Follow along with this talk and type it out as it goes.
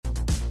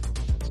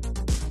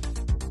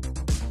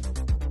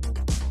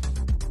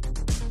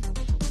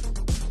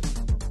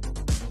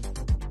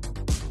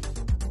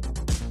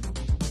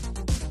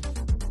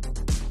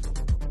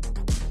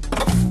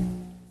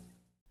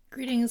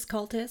Greetings,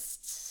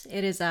 cultists.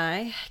 It is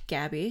I,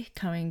 Gabby,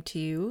 coming to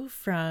you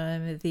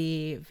from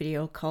the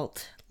video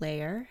cult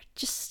layer.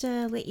 Just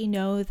to let you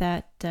know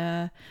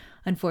that,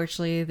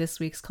 unfortunately, this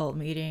week's cult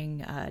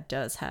meeting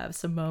does have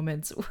some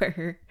moments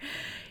where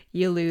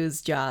you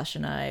lose Josh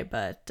and I,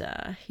 but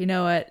you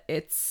know what?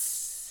 It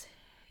is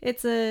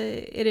what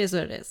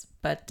it is.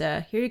 But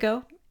here you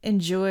go.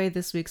 Enjoy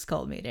this week's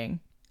cult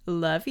meeting.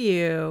 Love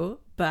you.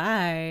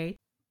 Bye.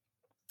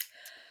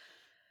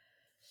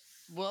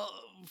 Well,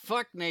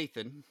 fuck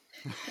Nathan.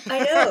 I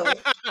know.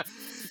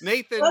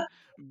 Nathan Fuck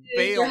for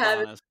bailed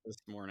having on us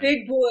this morning.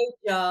 big boy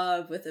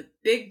job with a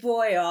big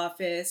boy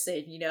office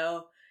and,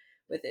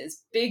 with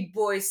his big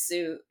boy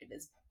suit and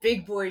his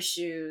big boy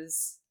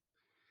shoes,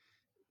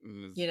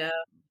 you know?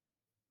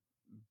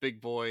 Big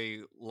boy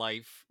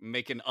life,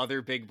 making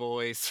other big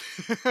boys.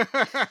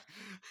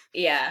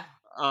 Yeah.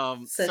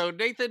 So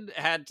Nathan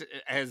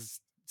has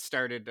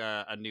started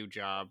a new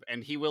job,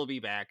 and he will be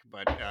back.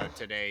 But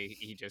today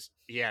he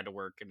had to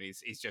work, and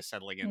he's just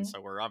settling in. So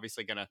we're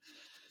obviously gonna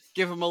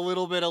give him a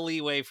little bit of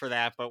leeway for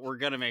that, but we're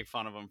gonna make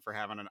fun of him for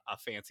having a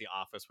fancy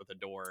office with a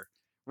door.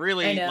 I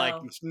Really,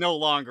 like, know. no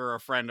longer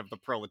a friend of the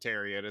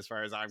proletariat, as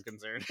far as I'm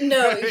concerned.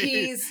 No,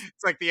 It's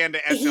like the end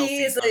of SLC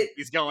he's punk. a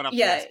He's going up the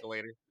yeah,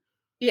 escalator.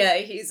 yeah,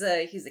 he's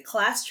a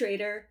class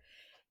traitor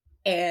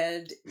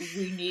and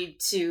we need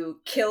to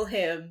kill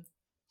him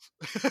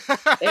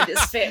and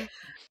his family.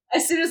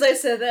 As soon as I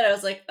said that, I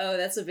was like, "Oh,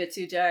 that's a bit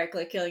too dark.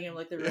 Like killing him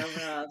like the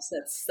Romanovs.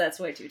 That's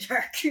way too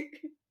dark."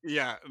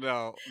 Yeah,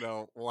 no,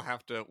 we'll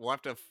have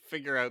to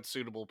figure out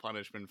suitable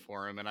punishment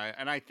for him, and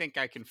I think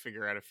I can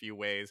figure out a few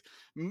ways.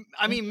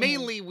 I mean,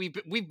 mainly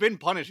we've been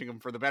punishing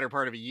him for the better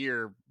part of a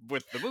year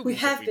with the We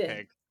movies that have we been.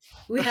 picked.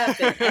 We have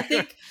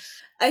been.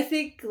 I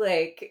think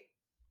like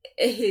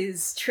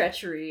his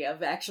treachery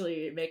of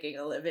actually making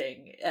a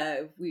living,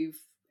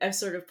 I've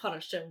sort of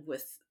punished him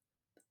with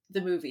the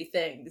movie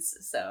things,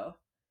 so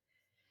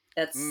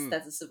that's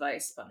a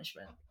suffice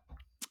punishment.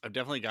 I've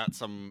definitely got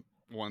some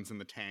ones in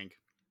the tank.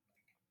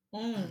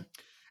 Mm.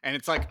 And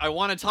it's like, I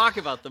want to talk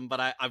about them, but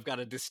I've got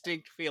a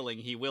distinct feeling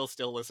he will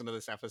still listen to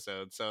this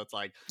episode. So it's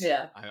like,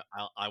 Yeah.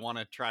 I want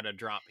to try to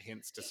drop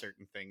hints to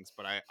certain things,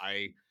 but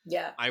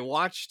Yeah. I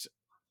watched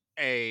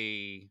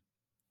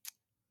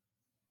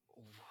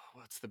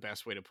what's the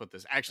best way to put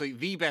this? Actually,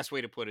 the best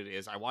way to put it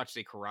is I watched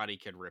a Karate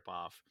Kid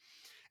ripoff,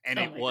 and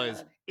Oh it my was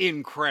god.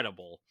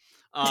 incredible.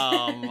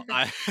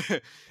 I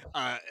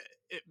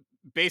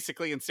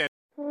basically instead.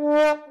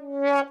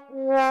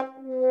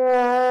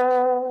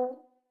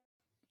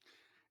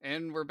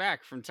 And we're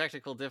back from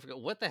technical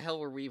difficulty. What the hell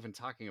were we even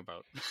talking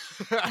about?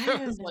 I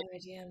have no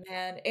idea,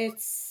 man. I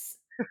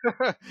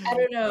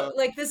don't know.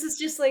 Like, this is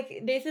just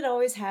like Nathan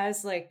always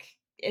has like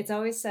it's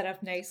always set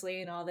up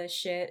nicely and all this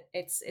shit.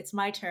 It's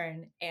my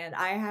turn and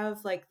I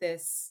have like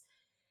this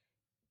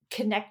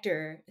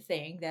connector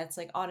thing that's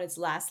like on its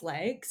last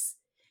legs,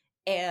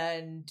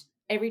 and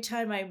every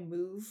time I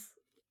move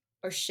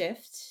or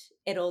shift,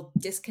 it'll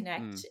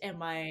disconnect and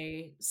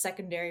my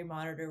secondary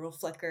monitor will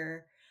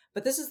flicker.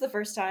 But this is the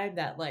first time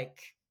that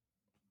like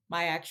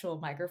my actual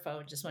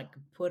microphone just went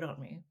kaput on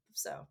me.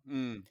 So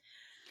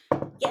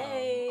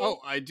yay!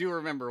 I do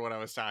remember what I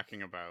was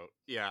talking about.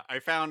 Yeah, I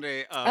found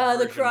a The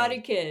version of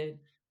Karate Kid.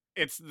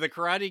 it's the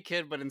Karate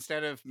Kid, but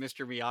instead of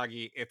Mr.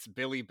 Miyagi, it's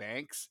Billy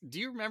Banks.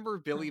 Do you remember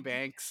Billy Oh,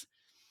 Banks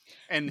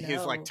and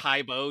his like no.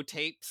 Tae Bo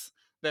tapes?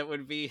 That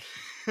would be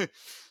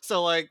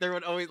so like there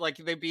would always like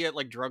they'd be at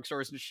like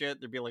drugstores and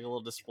shit. There'd be like a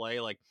little display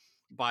like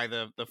by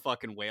the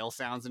fucking whale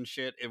sounds and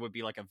shit. It would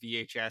be like a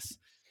VHS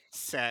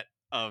set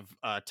of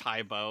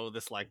Tae Bo,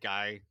 this like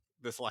guy,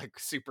 this like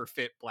super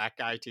fit black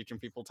guy teaching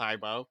people Tae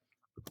Bo.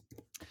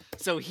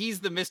 So he's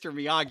the Mr.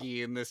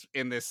 Miyagi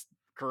in this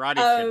Karate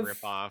Kid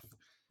ripoff.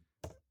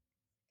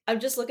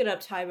 I'm just looking up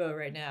Tae Bo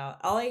right now.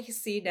 All I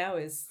see now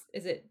is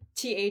it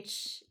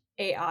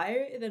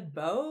THAI and then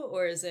Bo,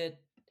 or is it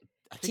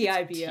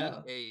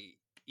TIBO?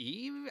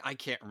 I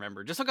can't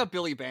remember. Just look up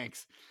Billy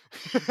Banks.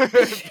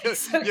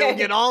 Banks, okay. You'll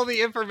get all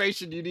the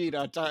information you need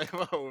on Tae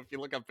Bo if you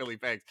look up Billy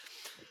Banks.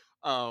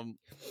 Oh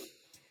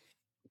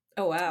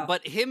wow.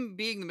 But him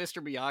being the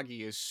Mr.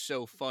 Miyagi is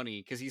so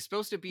funny because he's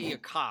supposed to be a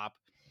cop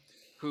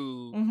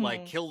who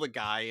like killed a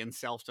guy in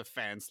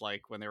self-defense,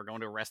 like when they were going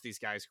to arrest these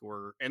guys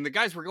and the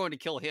guys were going to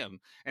kill him,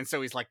 and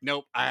so he's like,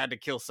 nope, I had to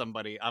kill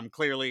somebody, I'm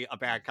clearly a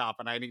bad cop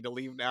and I need to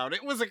leave now. And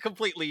it was a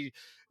completely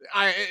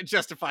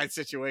justified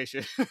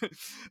situation.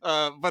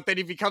 But then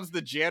he becomes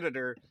the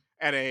janitor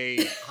at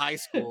a high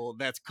school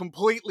that's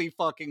completely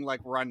fucking like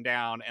run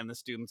down, and the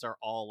students are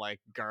all like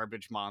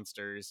garbage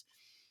monsters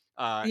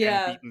and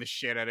beating the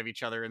shit out of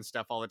each other and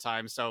stuff all the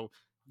time. So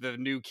the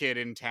new kid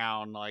in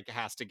town like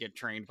has to get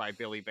trained by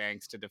Billy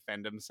Banks to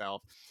defend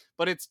himself.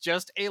 But it's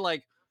just a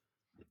like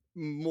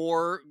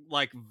more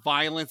like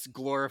violence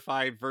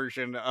glorified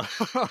version of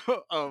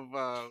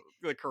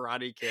the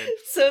Karate Kid.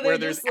 So where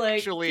they're just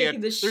like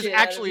kicking the shit there's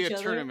actually out of a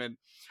each tournament.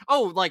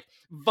 Oh, like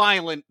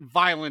violent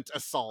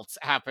assaults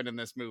happen in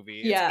this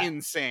movie. It's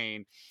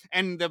insane.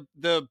 And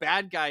the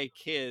bad guy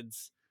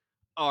kids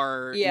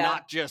are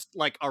not just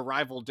like a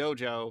rival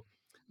dojo.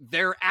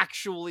 they're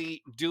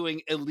actually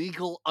doing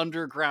illegal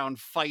underground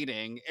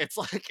fighting. It's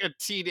like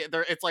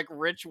it's like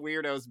rich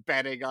weirdos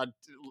betting on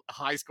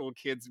high school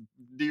kids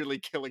nearly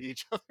killing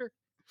each other.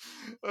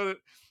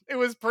 It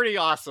was pretty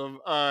awesome.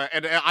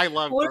 And I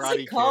love What is it Karate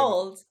Kid.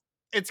 called?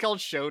 It's called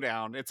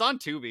Showdown. It's on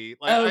Tubi.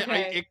 Like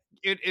Okay.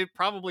 it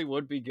probably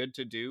would be good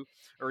to do,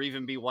 or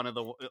even be one of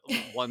the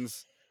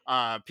ones.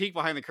 Peek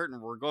behind the curtain.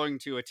 We're going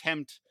to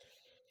attempt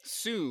Yep.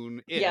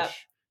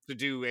 soon-ish to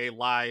do a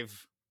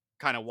live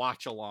kind of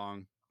watch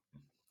along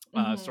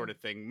sort Mhm. of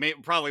thing.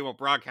 Probably won't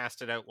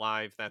broadcast it out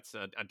live. That's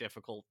a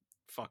difficult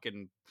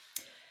fucking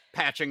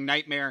patching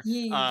nightmare. But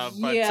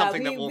Yeah,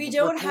 something that we will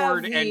don't have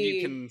record and you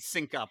the can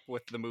sync up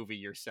with the movie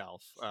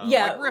yourself, like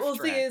yeah, riff well,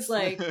 the thing is,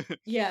 tracks. like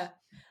yeah.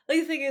 Like,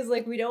 the thing is,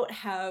 like, we don't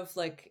have,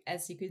 like,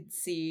 as you could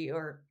see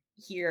or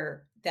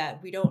hear,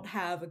 that we don't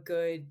have a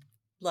good,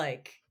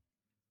 like,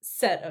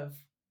 set of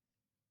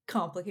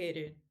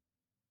complicated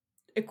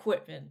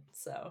equipment,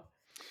 so,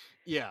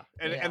 Yeah,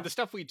 you and know. the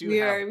stuff we do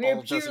have We're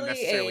all doesn't purely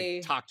necessarily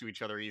a talk to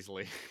each other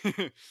easily.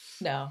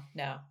 no,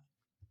 no.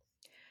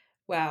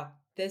 Wow,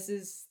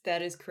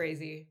 that is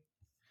crazy.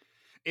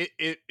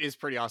 It is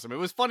pretty awesome. It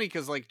was funny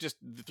because like just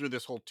through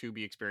this whole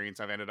Tubi experience,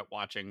 I've ended up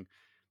watching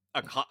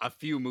a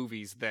few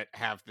movies that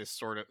have this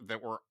sort of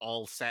that were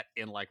all set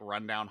in like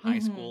rundown high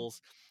Mhm.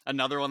 schools.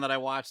 Another one that I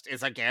watched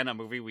is again a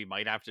movie we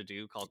might have to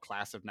do called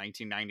Class of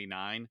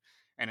 1999,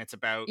 and it's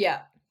about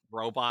Yeah.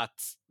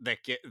 robots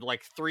that get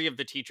like three of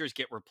the teachers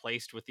get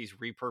replaced with these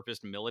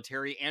repurposed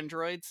military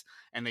androids,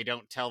 and they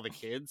don't tell the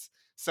kids.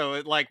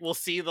 So like we'll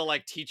see the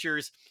like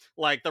teachers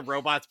like the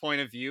robots point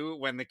of view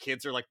when the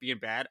kids are like being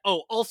bad.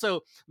 Oh,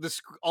 also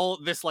all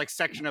this like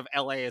section of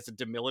LA is a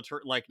demilitar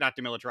like not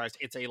demilitarized,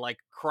 it's a like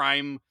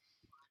crime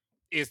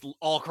is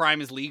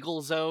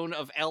legal zone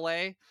of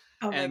LA.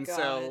 Oh my And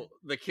so god.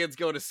 the kids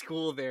go to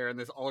school there in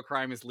this all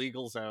crime is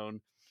legal zone,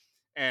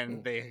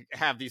 and they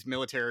have these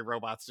military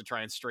robots to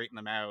try and straighten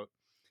them out.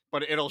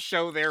 But it'll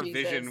show their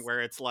vision Jesus. where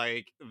it's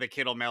like the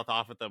kid will mouth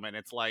off at them and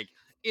it's like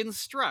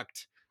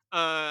instruct,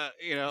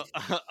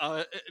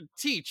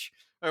 teach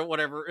or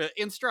whatever,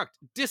 instruct,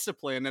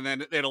 discipline, and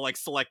then it'll like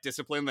select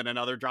discipline, then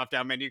another drop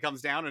down menu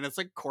comes down and it's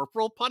like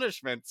corporal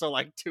punishment. So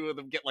like two of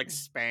them get like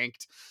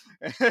spanked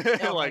Oh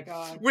my like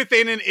god.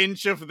 within an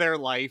inch of their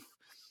life.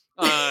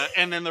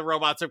 And then the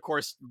robots of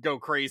course go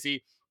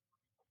crazy.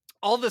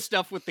 All the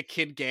stuff with the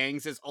kid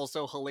gangs is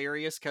also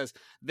hilarious because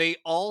they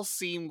all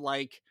seem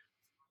like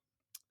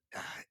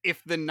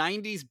if the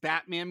 90s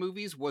Batman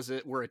movies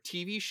were a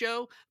TV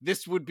show,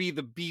 this would be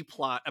the B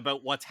plot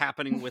about what's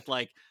happening with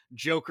like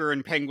Joker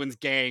and Penguin's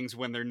gangs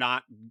when they're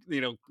not,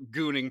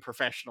 gooning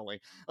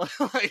professionally. Like,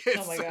 Oh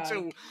it's my such god.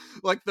 a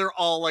like they're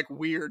all like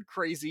weird,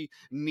 crazy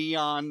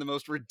neon,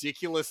 most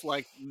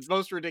ridiculously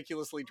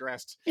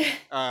dressed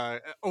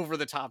over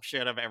the top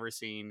shit I've ever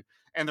seen.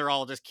 And they're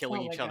all just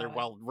killing Oh my each other god.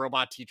 while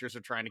robot teachers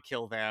are trying to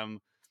kill them.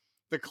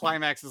 The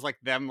climax is like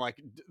them like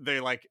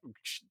they like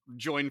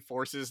join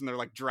forces and they're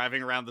like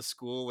driving around the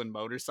school in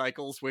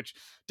motorcycles, which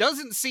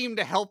doesn't seem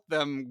to help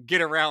them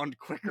get around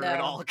quicker at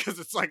all No. because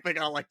it's like they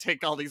gotta like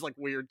take all these like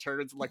weird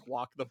turns and like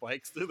walk the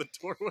bikes through the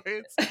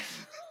doorways.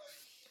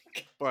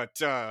 But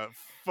That's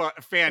crazy.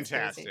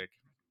 fantastic.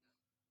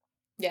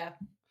 Yeah.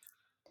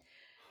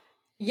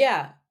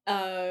 Yeah.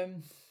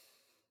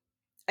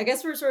 I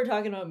guess we're sort of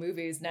talking about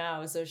movies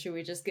now, so should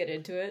we just get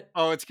into it?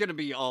 Oh, it's gonna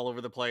be all over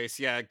the place.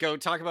 Yeah, go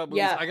talk about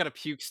movies. Yeah. I got a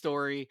puke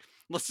story.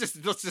 Let's just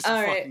All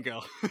right. fucking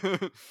go.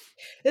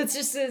 It's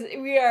just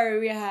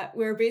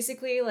we're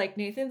basically like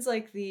Nathan's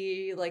like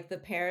the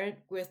parent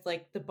with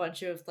like the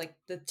bunch of like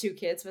the two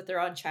kids, but they're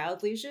on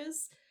child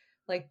leashes.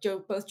 Like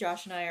both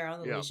Josh and I are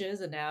on the Yeah.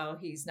 leashes, and now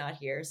he's not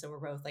here, so we're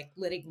both like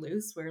letting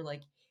loose. We're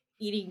like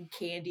eating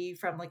candy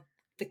from like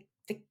the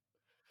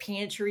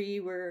pantry.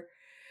 We're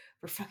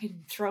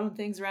fucking throwing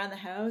things around the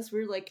house.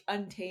 We're like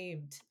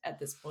untamed at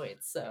this point.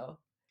 So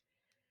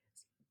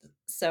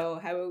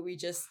how about we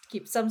just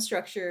keep some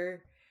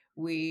structure?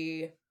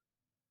 We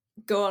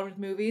go on with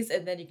movies,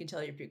 and then you can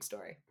tell your puke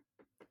story.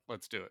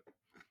 Let's do it.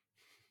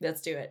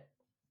 Let's do it.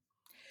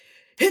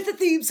 Hit the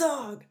theme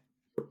song.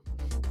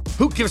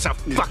 Who gives a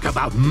fuck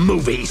about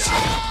movies?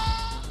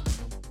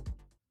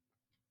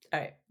 All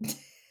right.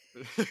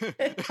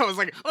 I was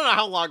like, I don't know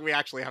how long we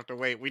actually have to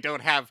wait. We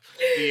don't have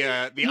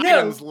the No.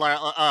 items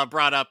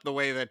brought up the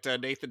way that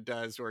Nathan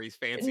does, where he's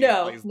fancy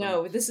and plays them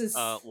No. This is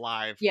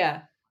live.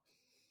 yeah.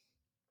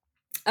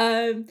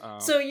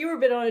 So you were a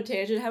bit on a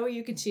tangent. How about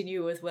you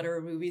continue with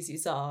whatever movies you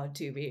saw on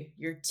Tubi?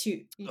 Your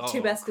two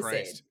best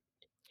Christ.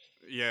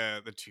 Yeah,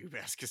 the Tube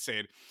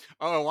Escasade.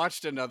 Oh, I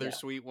watched another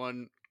sweet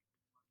one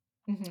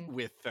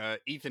with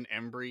Ethan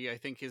Embry, I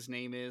think his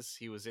name is.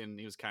 He was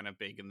kind of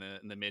big in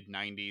the mid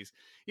 90s.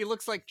 He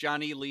looks like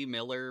Johnny Lee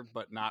Miller,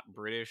 but not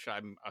British,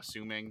 I'm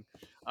assuming.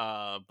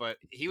 But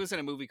he was in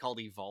a movie called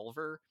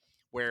Evolver,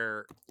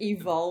 where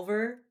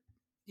Evolver.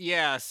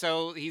 yeah,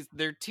 so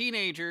they're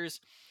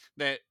teenagers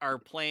that are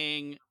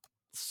playing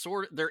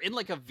they're in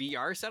like a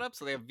VR setup,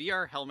 so they have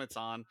VR helmets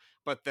on,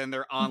 but then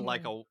they're on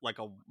like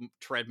a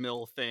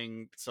treadmill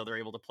thing, so they're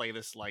able to play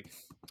this like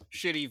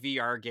shitty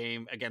VR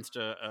game against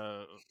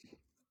a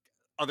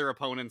other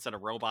opponents and a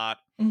robot.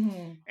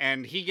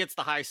 And he gets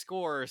the high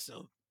score,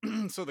 so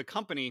so the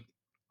company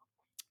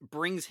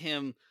brings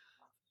him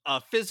a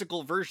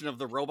physical version of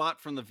the robot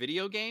from the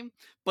video game,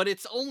 but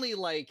it's only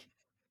like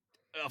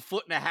a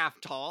foot and a half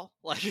tall.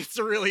 Like it's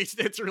really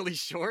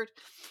short.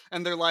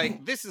 And they're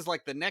like, this is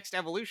like the next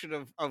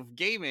evolution of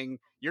gaming.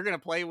 You're gonna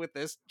play with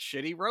this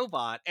shitty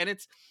robot. And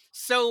it's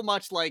so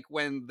much like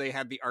when they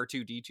had the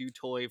R2D2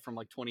 toy from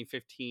like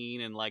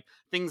 2015 and like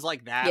things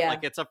like that. Yeah.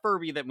 Like it's a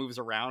Furby that moves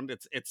around.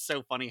 It's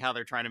so funny how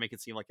they're trying to make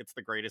it seem like it's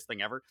the greatest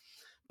thing ever.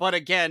 But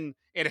again,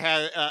 it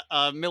has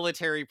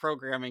military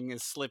programming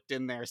is slipped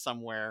in there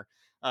somewhere.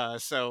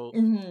 So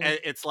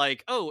it's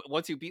like, oh,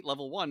 once you beat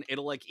level 1,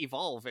 it'll like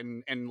evolve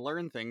and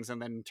learn things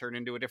and then turn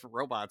into a different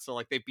robot. So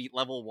like they beat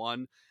level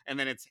 1 and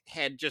then its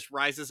head just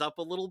rises up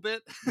a little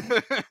bit.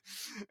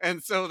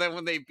 And so then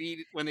when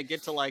they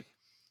get to like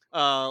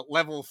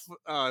level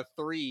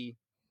 3,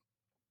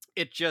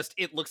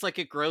 it looks like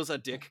it grows a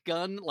dick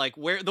gun. Like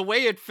where the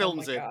way it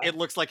films it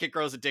looks like it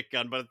grows a dick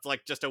gun, but it's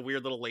like just a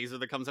weird little laser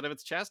that comes out of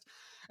its chest.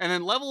 And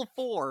then level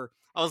 4,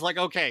 I was like,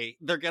 okay,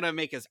 they're gonna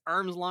make his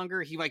arms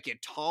longer. He might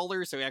get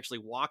taller, so he actually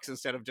walks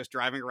instead of just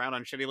driving around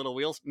on shitty little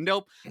wheels.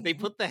 Nope, they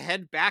put the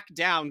head back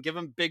down, give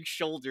him big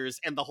shoulders,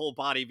 and the whole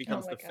body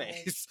becomes the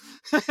face.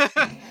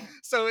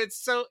 So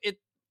it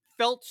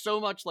felt so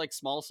much like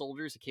Small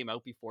Soldiers. It came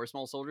out before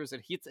Small Soldiers.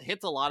 It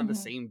hits a lot of the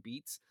same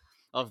beats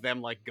of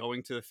them like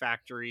going to the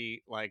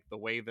factory, like the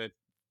way that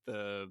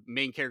the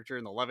main character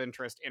and the love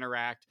interest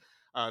interact.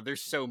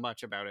 There's so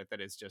much about it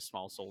that is just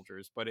Small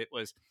Soldiers, but it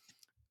was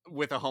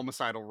with a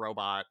homicidal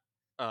robot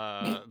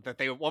that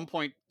they at one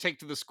point take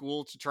to the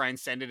school to try and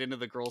send it into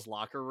the girls'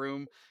 locker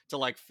room to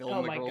like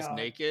film the girls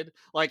naked.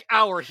 Like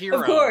our hero,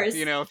 of course,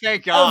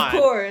 thank God.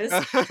 Of course,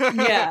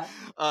 yeah.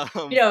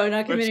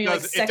 Not committing like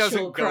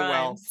sexual crimes.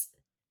 Well.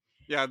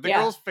 Yeah, the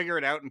girls figure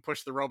it out and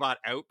push the robot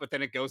out, but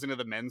then it goes into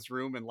the men's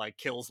room and like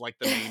kills like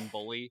the main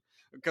bully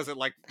because it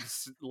like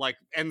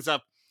ends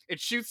up, it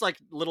shoots like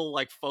little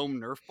like foam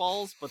Nerf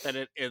balls, but then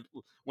it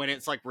when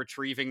it's like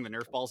retrieving the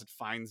Nerf balls, it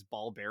finds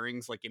ball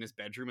bearings like in his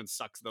bedroom and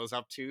sucks those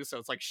up too. So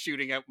it's like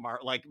shooting out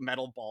like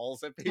metal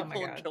balls at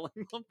people and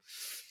killing them.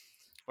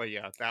 But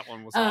yeah, that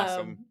one was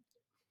awesome.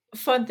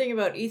 Fun thing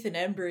about Ethan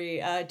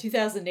Embry,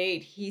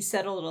 2008, he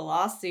settled a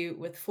lawsuit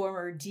with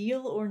former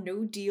Deal or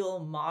No Deal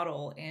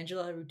model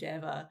Angela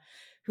Rudeva,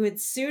 who had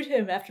sued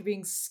him after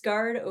being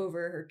scarred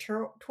over her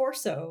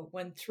torso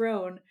when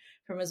thrown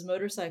from his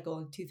motorcycle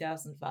in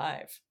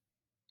 2005.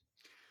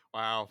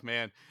 Wow,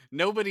 man.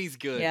 Nobody's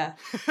good. Yeah.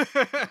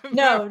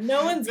 No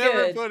one's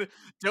good.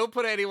 Don't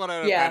put anyone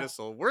on a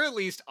pedestal. We're at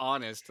least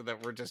honest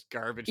that we're just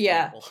garbage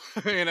people.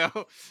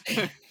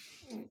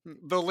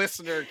 The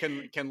listener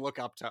can look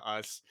up to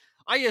us.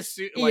 I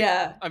assume,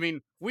 I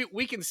mean,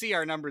 we can see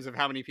our numbers of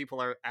how many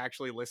people are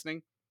actually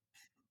listening,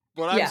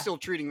 but I'm still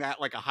treating that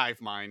like a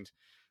hive mind.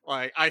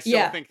 Like, I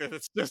still think that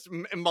it's just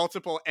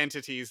multiple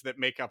entities that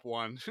make up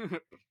one.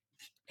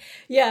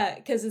 Yeah,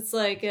 because it's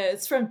like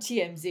it's from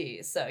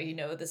TMZ, so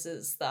this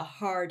is the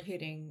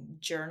hard-hitting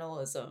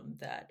journalism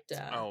that.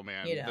 Oh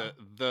man,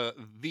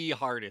 the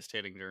hardest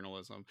hitting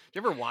journalism. Do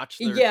you ever watch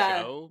their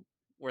show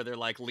where they're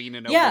like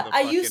leaning over the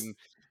fucking?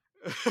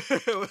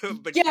 With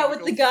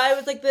the guy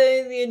with like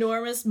the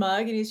enormous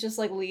mug, and he's just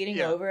like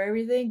leaning over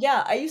everything.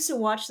 Yeah, I used to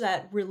watch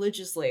that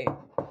religiously.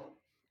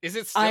 Is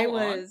it still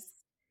on?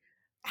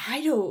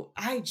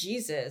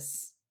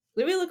 Jesus.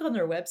 Let me look on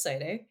their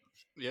website, eh?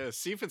 Yeah,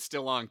 see if it's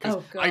still on,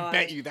 because I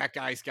bet you that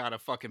guy's got a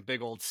fucking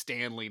big old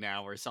Stanley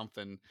now or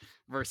something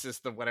versus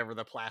the whatever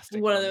the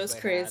plastic one of those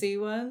crazy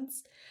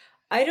ones.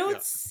 I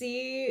don't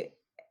see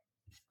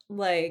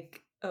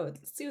like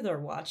let's see what their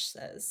watch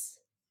says.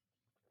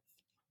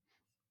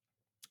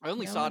 I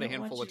only saw it a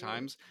handful of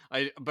times.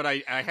 I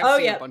have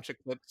seen a bunch of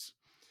clips.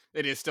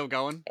 It is still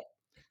going?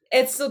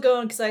 It's still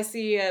going because I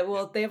see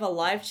they have a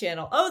live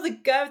channel. Oh, the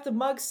guy with the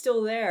mug's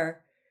still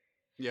there.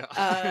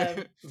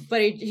 Yeah.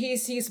 But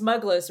he's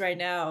mugless right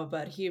now,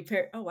 but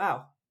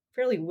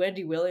apparently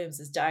Wendy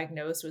Williams is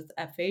diagnosed with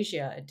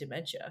aphasia and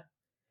dementia.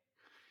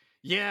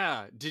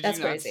 Yeah. Did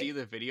you not see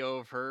the video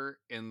of her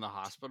in the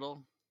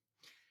hospital?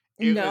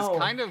 It was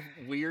kind of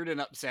weird and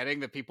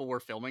upsetting that people were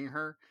filming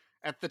her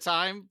at the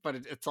time, but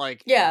it's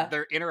like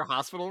they're in her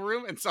hospital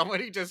room and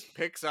somebody just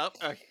picks up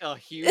a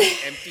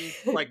huge empty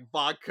like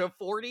vodka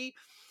 40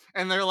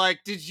 and they're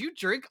like, did you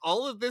drink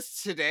all of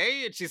this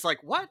today? And she's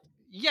like, what?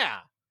 Yeah.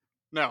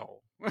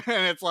 No.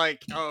 And it's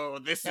like, oh,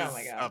 this is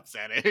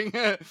upsetting.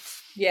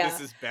 This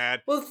is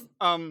bad. Well,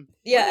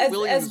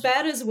 as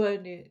bad as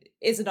one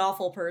is an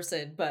awful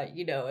person, but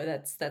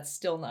that's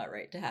still not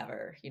right to have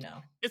her,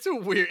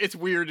 It's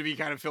weird to be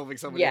kind of filming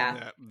somebody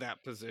in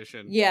that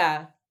position.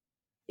 Yeah,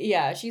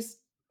 she's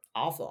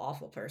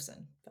awful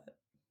person. But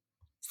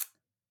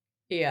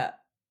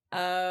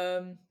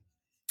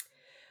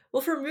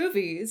well, for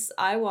movies,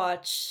 I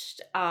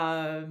watched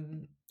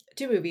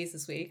two movies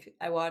this week.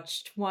 I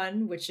watched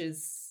one, which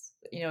is,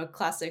 a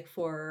classic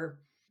for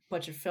a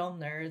bunch of film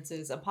nerds,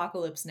 is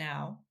Apocalypse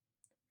Now.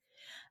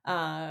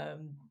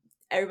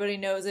 Everybody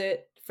knows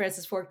it.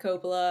 Francis Ford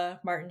Coppola,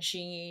 Martin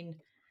Sheen,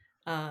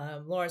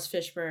 Lawrence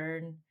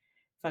Fishburne,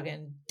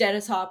 fucking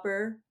Dennis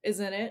Hopper is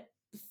in it.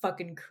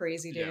 Fucking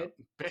crazy Yeah,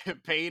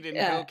 dude. paid in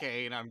Yeah.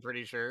 cocaine. I'm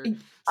pretty sure Oh,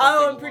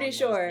 something I'm pretty along those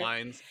sure.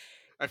 lines.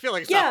 I feel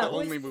like it's not Yeah, the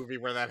only movie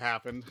where that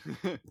happened.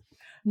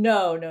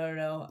 No.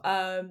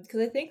 Because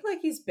I think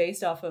like he's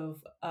based off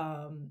of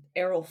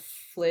Errol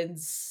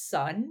Flynn's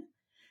son,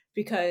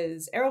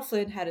 because Errol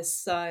Flynn had a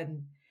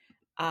son.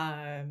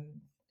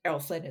 Errol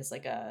Flynn is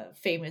like a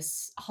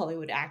famous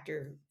Hollywood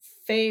actor,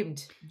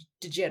 famed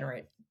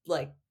degenerate,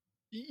 like,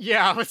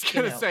 Yeah, I was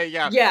gonna say,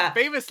 yeah, yeah,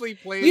 famously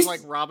plays like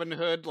he's Robin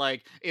Hood,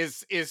 like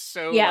is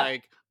so yeah,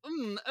 like,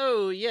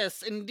 oh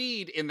yes,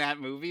 indeed, in that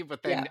movie.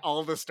 But then yeah,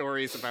 all the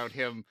stories about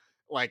him,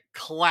 like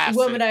classic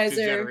womanizer,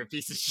 degenerate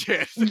piece of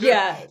shit.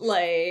 yeah,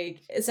 like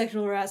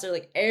sexual harasser,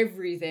 like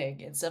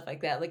everything and stuff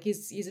like that. Like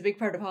he's a big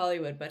part of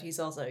Hollywood, but he's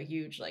also a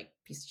huge like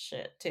piece of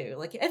shit too.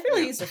 Like I feel like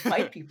he Yeah. used to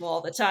fight people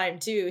all the time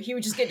too. He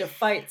would just get into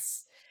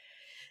fights.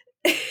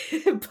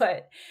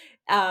 But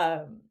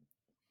I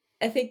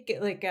think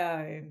like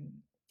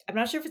I'm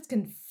not sure if it's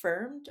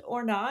confirmed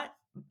or not,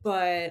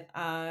 but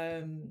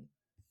I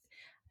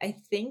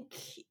think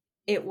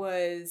it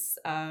was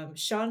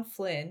Sean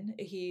Flynn.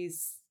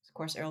 He's of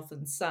course Errol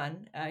Flynn's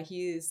son.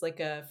 He's like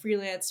a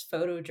freelance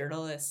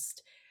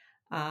photojournalist.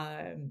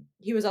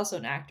 He was also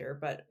an actor,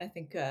 but I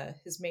think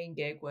his main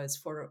gig was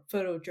for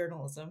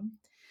photojournalism,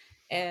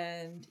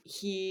 and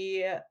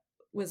he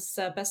was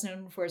best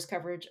known for his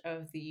coverage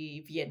of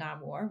the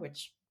Vietnam War,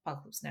 which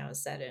Apocalypse Now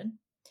is set in.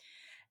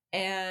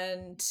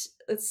 And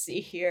let's see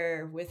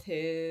here with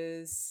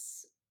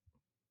his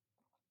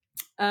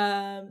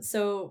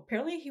so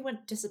apparently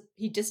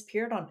he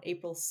disappeared on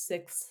April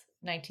 6th,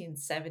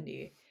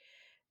 1970.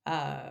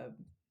 Um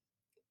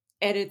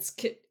and it's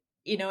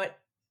what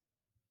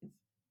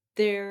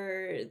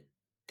they're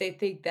they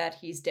think that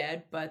he's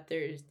dead, but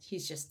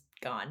he's just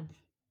gone,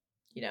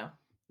 you know.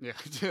 Yeah,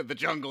 the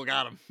jungle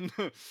got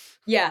him.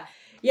 Yeah.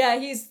 Yeah,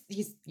 he's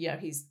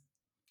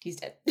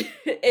dead.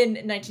 In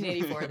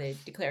 1984 they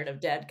declared him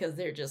dead because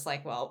they're just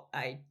like, well,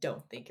 I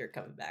don't think you're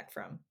coming back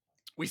from.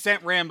 We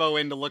sent Rambo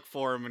in to look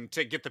for him and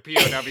to get the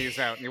POWs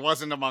out, and he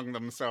wasn't among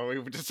them, so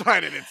we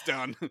decided it's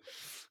done.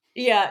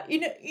 Yeah,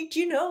 do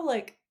you know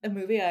like a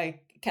movie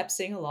I kept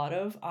seeing a lot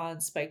of on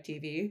Spike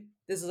TV?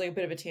 This is like a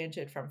bit of a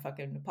tangent from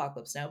fucking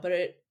Apocalypse Now, but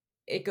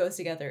it goes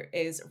together,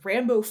 is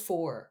Rambo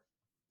 4.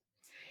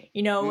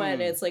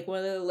 When it's like one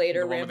of the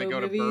later The one where they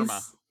Rambo go to Burma.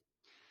 movies.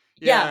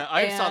 Yeah, Yeah,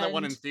 I saw that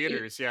one and in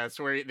theaters. Yeah, it's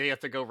where they have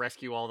to go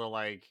rescue all the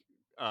like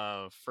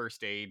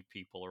first aid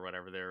people or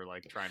whatever. They're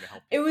like trying to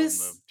help it people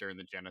was during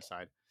the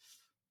genocide.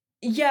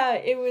 yeah,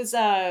 it was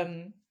I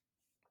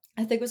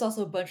think it was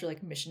also a bunch of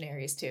like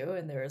missionaries too,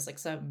 and there was like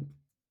some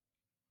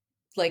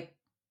like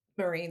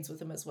Marines with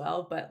them as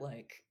well, but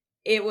like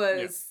it Yeah.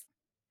 was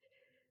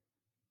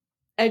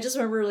I just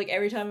remember like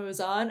every time it was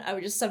on, I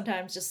would just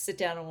sometimes just sit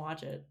down and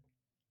watch it.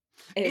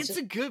 And It's just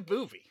a good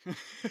movie.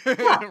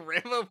 yeah,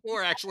 Rambo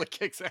 4 actually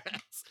kicks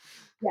ass.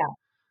 yeah.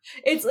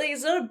 It's like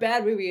it's not a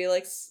bad movie.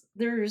 Like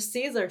there are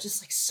scenes that are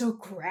just like so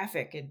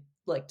graphic and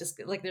like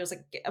just like there's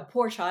like a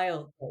poor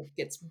child like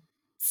gets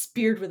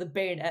speared with a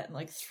bayonet and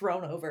like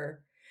thrown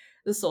over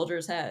the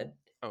soldier's head.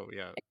 Oh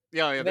yeah.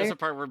 Yeah, there's Very a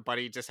part where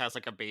Buddy just has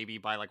like a baby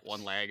by like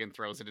one leg and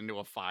throws it into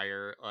a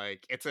fire.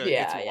 Like it's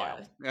yeah,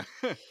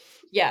 wild.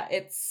 yeah.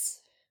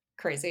 It's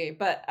crazy,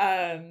 but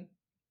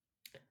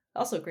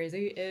also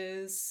crazy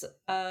is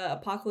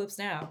Apocalypse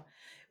Now,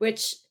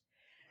 which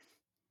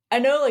I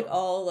know like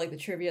all like the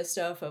trivia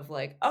stuff of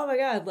like, oh my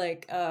god,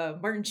 like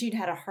Martin Sheen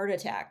had a heart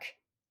attack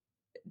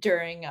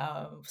during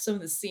some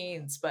of the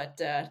scenes,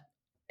 but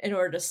in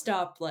order to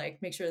stop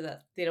like make sure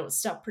that they don't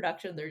stop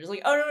production, they're just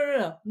like,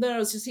 oh no,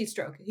 it's just heat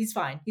stroke. He's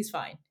fine.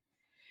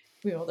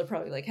 Meanwhile, they're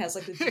probably like has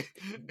like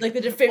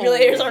the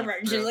defibrillators Only on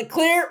Martin Sheen, like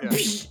clear.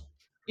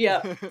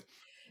 Yeah. Yeah.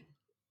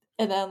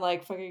 And then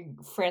like fucking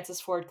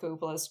Francis Ford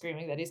Coppola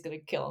screaming that he's gonna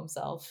kill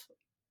himself.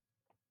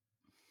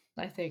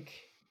 I think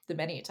the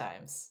many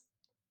times.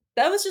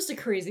 That was just a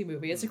crazy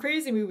movie. It's a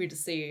crazy movie to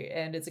see,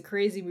 and it's a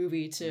crazy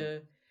movie to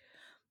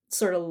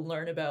sort of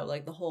learn about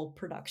like the whole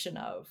production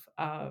of.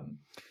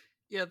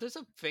 Yeah, there's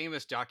a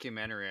famous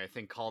documentary I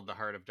think called The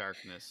Heart of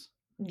Darkness.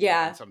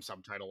 Yeah. And some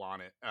subtitle on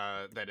it.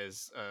 That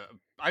is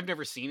I've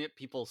never seen it.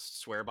 People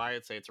swear by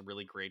it, say it's a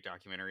really great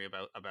documentary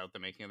about the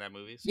making of that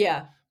movie. So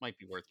Yeah. might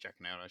be worth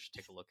checking out. I should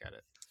take a look at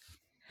it.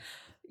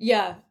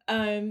 Yeah.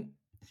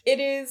 It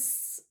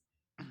is.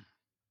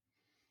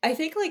 I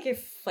think like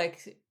if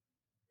like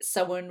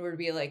someone were to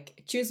be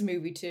like choose a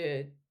movie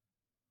to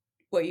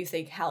what you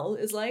think hell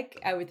is like,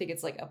 I would think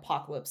it's like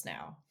Apocalypse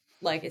Now.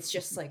 Like it's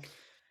just like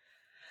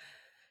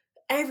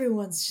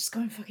everyone's just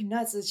going fucking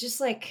nuts. It's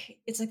like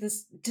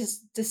this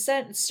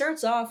descent. It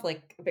starts off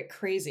like a bit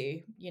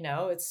crazy,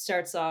 It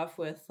starts off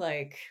with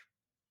like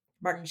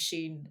Martin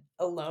Sheen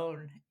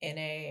alone in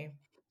a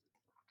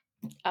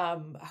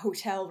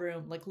hotel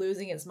room, like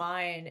losing his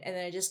mind, and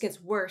then it just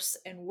gets worse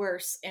and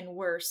worse and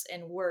worse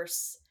and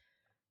worse,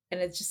 and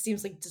it just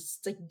seems like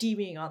just like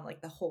deeming on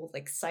like the whole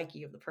like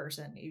psyche of the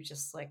person. You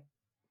just like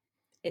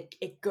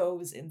it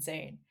goes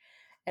insane.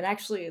 And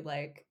actually,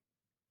 like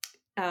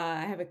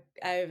I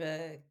have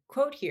a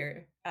quote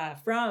here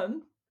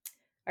from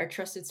our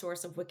trusted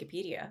source of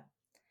Wikipedia.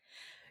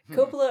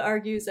 Coppola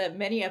argues that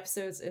many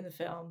episodes in the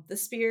film, the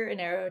spear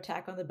and arrow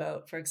attack on the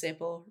boat, for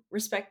example,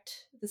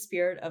 respect the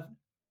spirit of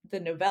the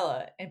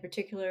novella, in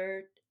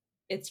particular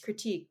its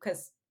critique,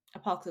 because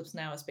Apocalypse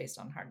Now is based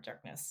on Heart of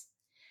Darkness.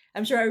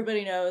 I'm sure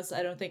everybody knows.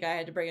 I don't think I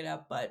had to bring it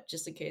up, but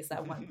just in case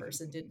that one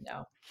person didn't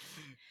know.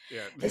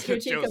 Yeah, Its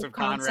critique of Joseph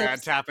Conrad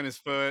concepts. tapping his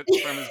foot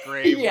from his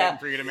grave, Yeah. waiting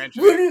for you to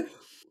mention it.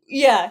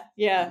 Yeah.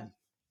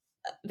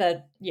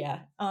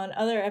 On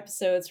other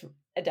episodes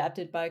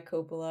adapted by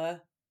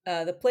Coppola,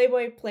 the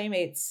Playboy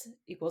Playmates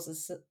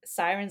equals the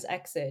Siren's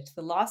Exit,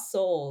 the Lost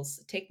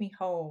Souls, Take Me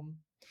Home,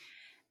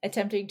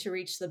 attempting to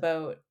reach the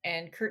boat,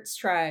 and Kurt's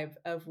tribe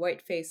of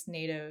white-faced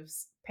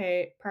natives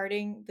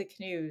parting the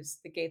canoes,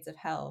 the gates of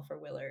hell for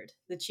Willard,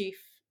 the chief,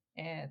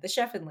 and the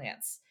chef and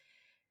Lance,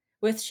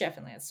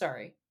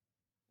 sorry,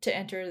 to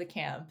enter the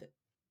camp,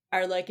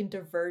 are likened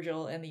to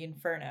Virgil and the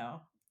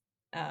Inferno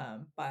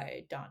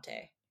by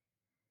Dante.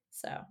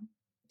 So,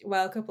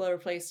 while Coppola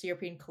replaced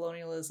European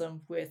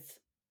colonialism with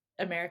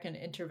American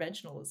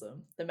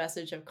interventionism, the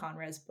message of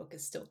Conrad's book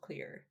is still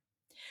clear.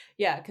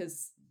 Yeah,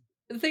 because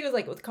the thing was,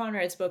 like, with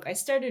Conrad's book, I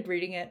started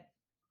reading it.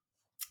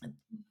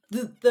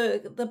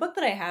 The book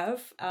that I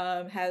have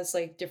has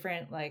like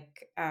different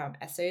like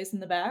essays in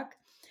the back.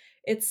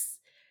 It's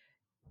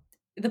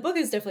the book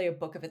is definitely a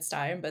book of its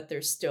time, but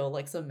there's still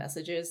like some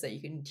messages that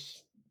you can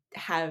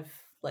have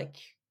like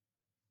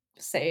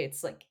say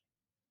it's like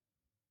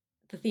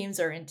the themes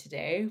are in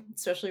today,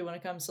 especially when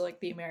it comes to like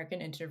the American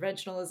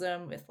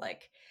interventionalism with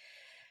like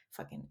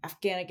fucking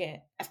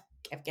Afghanistan,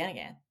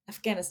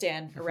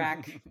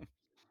 Iraq,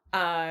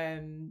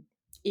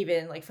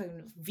 even like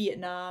fucking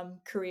Vietnam,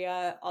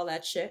 Korea, all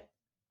that shit.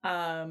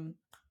 As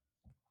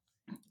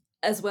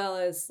well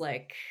as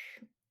like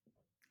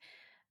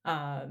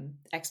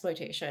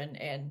exploitation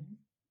and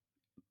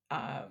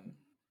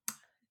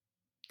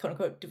quote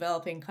unquote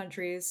developing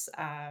countries.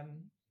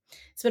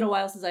 It's been a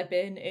while since I've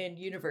been in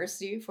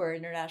university for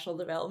international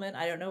development.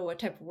 I don't know what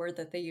type of word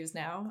that they use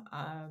now.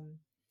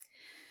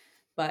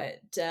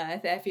 But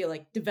I feel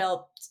like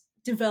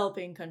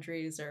developing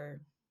countries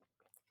or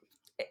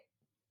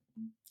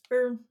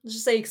let's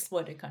just say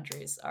exploited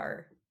countries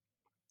are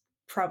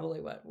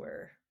probably what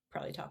we're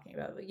probably talking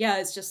about. But yeah,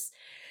 it's just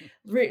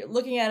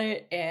looking at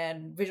it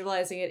and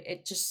visualizing it,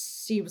 it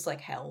just seems like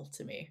hell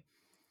to me.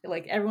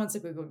 Like everyone's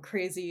like going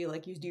crazy.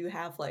 Like you do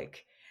have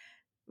like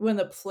when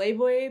the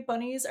Playboy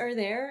bunnies are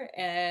there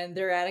and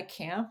they're at a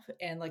camp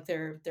and like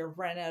they're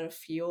running out of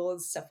fuel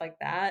and stuff like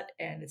that,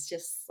 and it's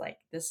just like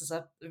this is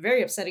a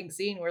very upsetting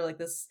scene where like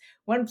this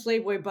one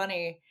Playboy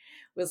bunny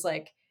was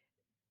like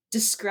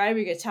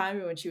describing a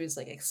time when she was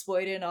like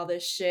exploited and all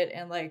this shit,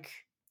 and like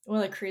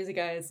one of the crazy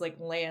guys like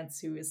Lance,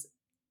 who is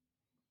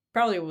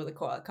probably one of the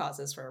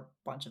causes for a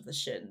bunch of the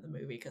shit in the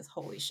movie because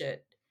holy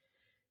shit.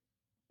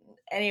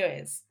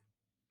 Anyways,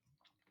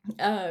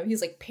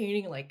 he's like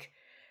painting like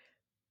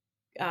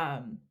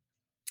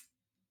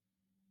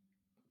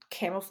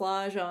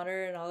camouflage on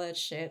her and all that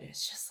shit.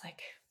 It's just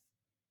like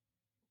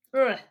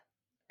ugh.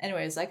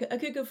 Anyways, I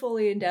could go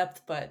fully in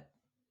depth, but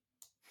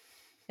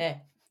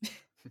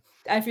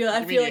I feel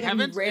like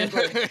I'm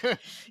rambling.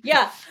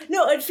 Yeah,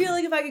 no, I'd feel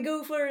like if I could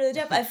go further in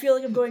depth, I feel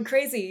like I'm going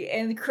crazy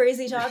and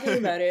crazy talking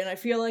about it, and I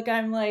feel like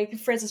I'm like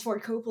Francis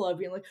Ford Coppola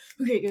being like,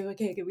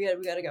 okay, we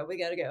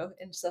gotta go,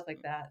 and stuff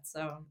like that.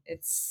 So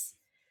it's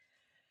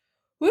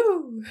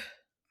woo.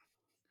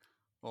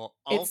 Well,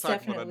 I'll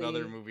talk about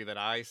another movie that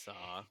I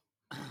saw.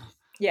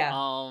 Yeah.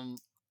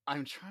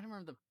 I'm trying to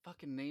remember the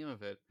fucking name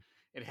of it.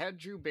 It had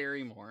Drew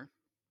Barrymore.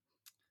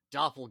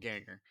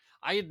 Doppelganger.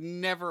 I had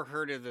never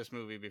heard of this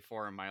movie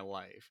before in my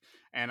life,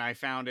 and I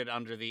found it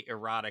under the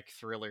erotic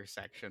thriller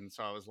section.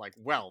 So I was like,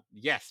 "Well,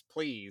 yes,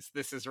 please.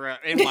 This is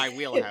in my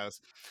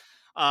wheelhouse."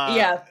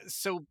 Yeah.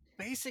 So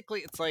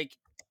basically, it's like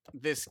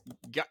this.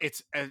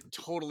 It's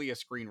totally a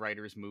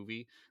screenwriter's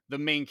movie. The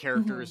main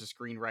character is a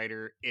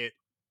screenwriter. It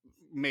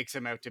makes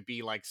him out to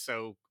be like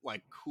so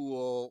like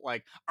cool,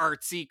 like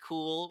artsy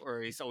cool,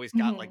 or he's always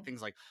got like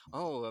things like,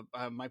 oh,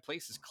 my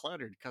place is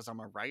cluttered because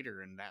I'm a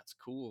writer and that's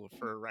cool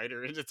for a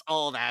writer, and it's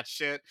all that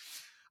shit.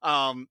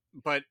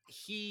 But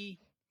he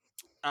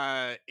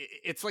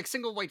it's like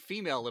single white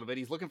female a little bit.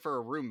 He's looking for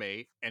a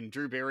roommate and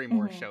Drew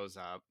Barrymore shows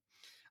up.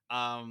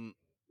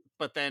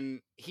 But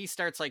then he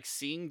starts like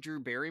seeing Drew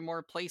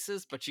Barrymore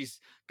places, but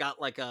she's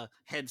got like a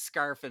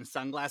headscarf and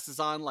sunglasses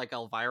on, like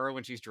Elvira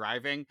when she's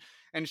driving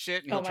and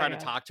shit. And he'll try to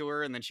talk to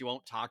her, and then she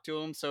won't talk to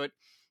him. So it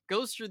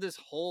goes through this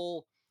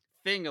whole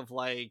thing of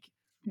like,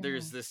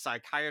 there's this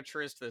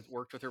psychiatrist that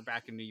worked with her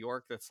back in New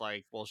York. That's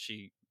like, well,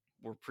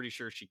 we're pretty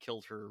sure she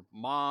killed her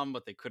mom,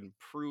 but they couldn't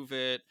prove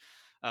it,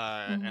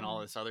 and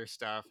all this other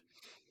stuff.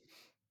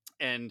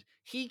 and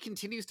he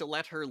continues to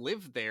let her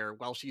live there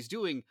while she's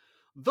doing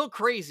the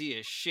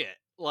craziest shit.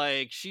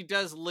 Like, she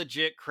does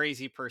legit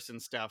crazy person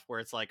stuff where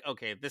it's like,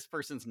 okay, this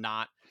person's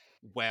not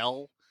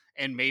well,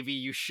 and maybe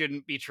you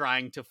shouldn't be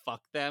trying to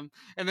fuck them.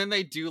 And then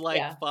they do like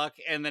Yeah. fuck,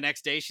 and the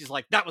next day she's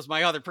like, that was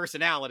my other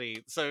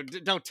personality, so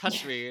don't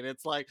touch me. And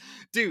it's like,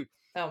 dude,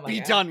 Oh my be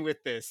God. done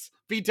with this.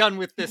 Be done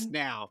with this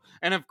now.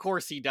 And of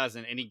course he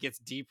doesn't, and he gets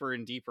deeper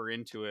and deeper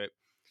into it.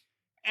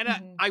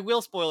 And I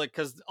will spoil it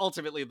because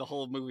ultimately the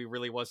whole movie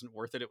really wasn't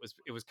worth it.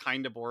 It was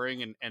kind of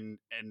boring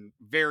and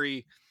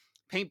very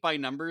paint by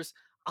numbers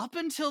up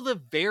until the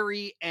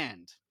very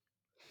end.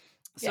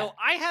 So Yeah.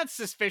 I had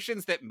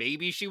suspicions that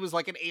maybe she was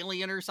like an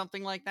alien or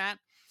something like that.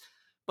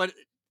 But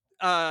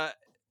uh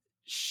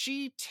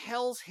she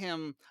tells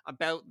him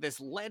about this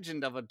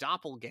legend of a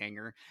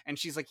doppelganger, and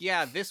she's like,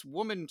 yeah, this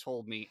woman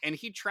told me. And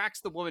he tracks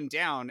the woman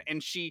down,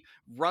 and she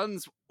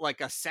runs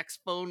like a sex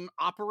phone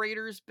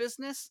operator's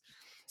business.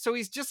 So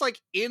he's just like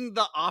in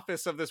the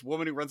office of this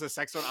woman who runs a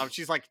sex phone.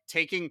 She's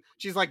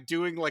like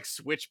doing like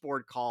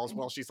switchboard calls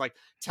while she's like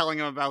telling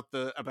him about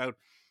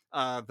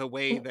the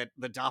way that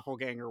the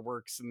doppelganger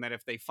works, and that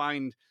if they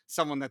find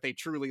someone that they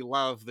truly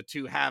love, the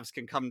two halves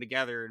can come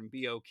together and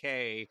be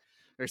okay,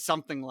 or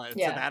something like to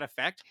Yeah. that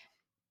effect.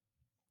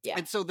 Yeah.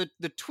 And so the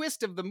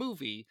twist of the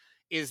movie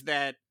is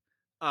that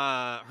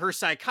her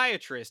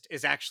psychiatrist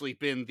has actually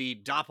been the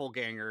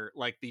doppelganger,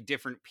 like the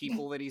different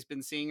people that he's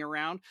been seeing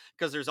around,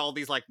 because there's all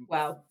these like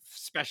Wow.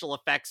 special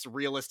effects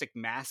realistic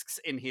masks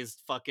in his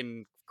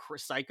fucking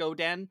psycho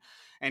den,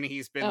 and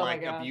he's been Oh my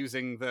like God.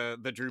 abusing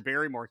the Drew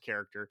Barrymore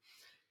character.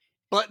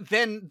 But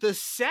then the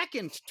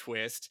second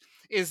twist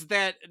is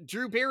that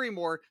Drew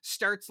Barrymore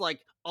starts like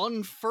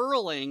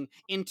unfurling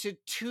into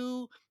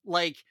two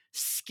like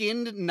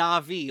skinned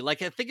Na'vi.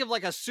 Like, I think of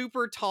like a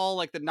super tall,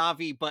 like the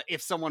Na'vi, but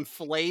if someone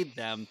flayed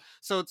them.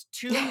 So it's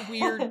two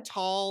weird,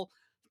 tall,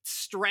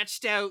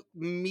 stretched out,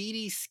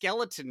 meaty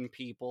skeleton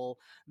people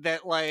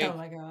that Oh like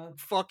my God.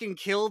 fucking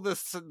kill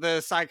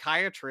the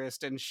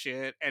psychiatrist and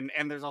shit. And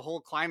there's a whole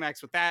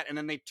climax with that. And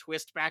then they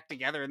twist back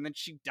together, and then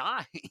she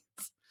dies.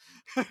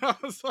 I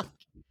was like,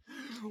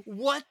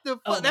 what the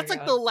Oh fuck? my That's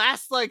like the God.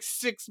 last like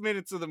 6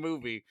 minutes of the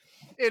movie.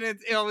 And it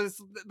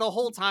was the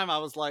whole time I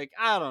was like,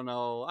 I don't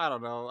know.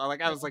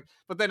 I was like,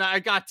 but then I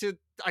got too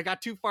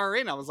far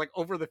in. I was like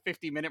over the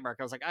 50-minute mark.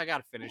 I was like, I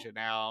gotta finish it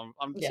now.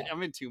 Yeah.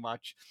 I'm in too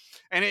much.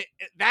 And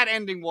that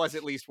ending was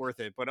at least worth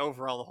it, but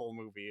overall the whole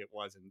movie it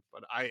wasn't.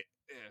 But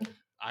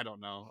I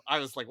don't know. I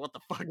was like, what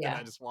the fuck did I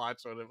Yeah. just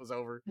watch when it was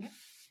over?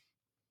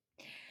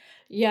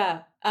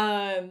 Yeah.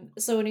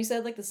 So when you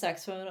said like the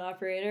sex phone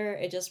operator,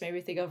 it just made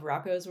me think of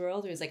Rocco's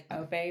World. He was like,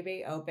 "Oh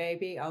baby, oh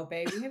baby, oh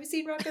baby." Have you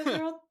seen Rocco's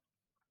World?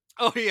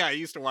 Oh yeah, I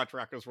used to watch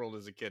Rocko's World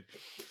as a kid.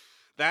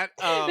 That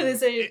But they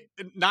say,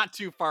 not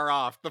too far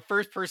off. The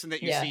first person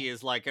that you yeah. see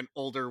is like an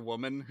older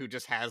woman who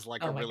just has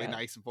like a Oh my really God.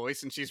 nice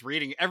voice, and she's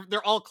reading.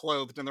 They're all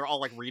clothed and they're all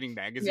like reading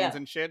magazines Yeah.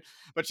 and shit.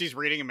 But she's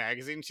reading a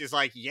magazine. She's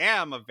like,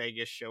 "Yeah, I'm a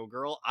Vegas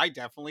showgirl. I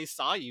definitely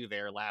saw you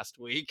there last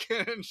week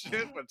and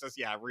shit." But just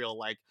real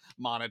like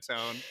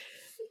monotone.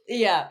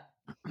 Yeah.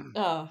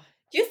 Oh.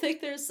 Do you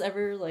think there's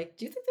ever like?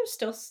 Do you think there's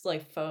still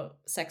like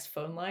sex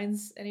phone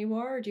lines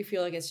anymore, or do you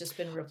feel like it's just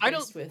been I don't.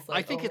 replaced with I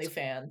like think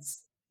OnlyFans?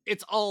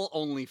 it's all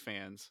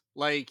OnlyFans.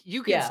 Like,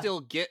 you can Yeah.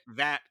 still get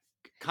that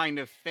kind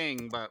of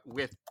thing, but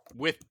with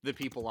the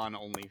people on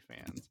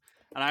OnlyFans.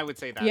 And I would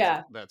say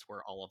Yeah. that's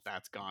where all of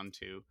that's gone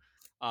to.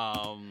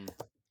 I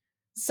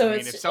So mean,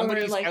 it's if or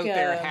somebody's like out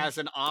there has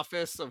an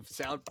office of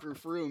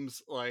soundproof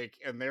rooms, like,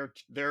 and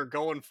they're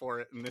going for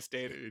it in this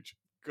day and age,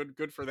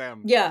 good for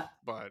them. yeah.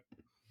 But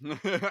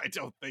I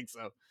don't think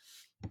so.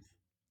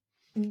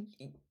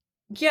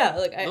 Yeah,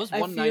 like Those I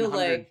one feel 900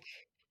 like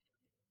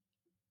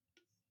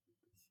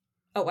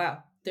oh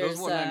wow. Those There's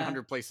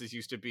 1-900 places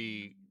used to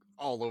be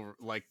all over,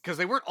 like, because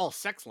they weren't all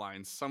sex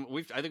lines.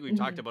 I think we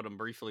talked mhm. about them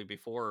briefly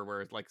before,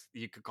 where like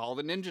you could call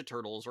the Ninja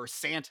Turtles or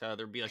Santa.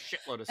 There'd be a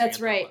shitload of That's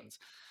Santa right. ones.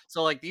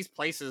 So like these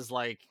places,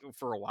 like,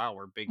 for a while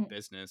were big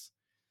business.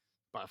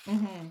 But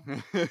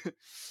Mm-hmm.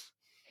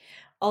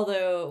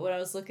 Although when I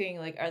was looking,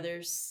 like, are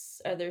there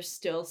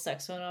still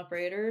sex phone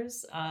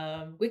operators?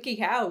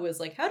 WikiHow was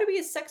like, how to be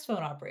a sex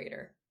phone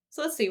operator.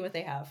 So let's see what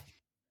they have.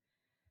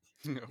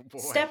 oh boy.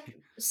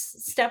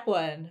 Step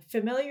one: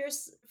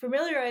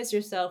 familiarize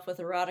yourself with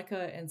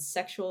erotica and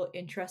sexual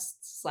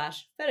interests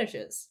 /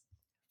 fetishes.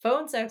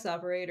 Phone sex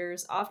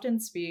operators often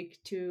speak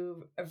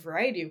to a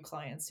variety of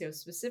clients who have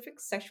specific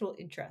sexual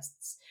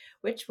interests,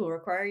 which will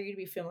require you to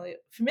be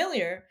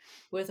familiar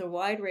with a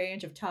wide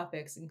range of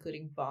topics,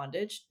 including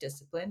bondage,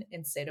 discipline,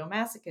 and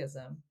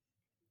sadomasochism.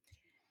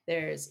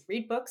 There's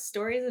read books,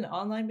 stories, and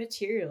online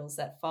materials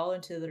that fall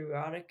into the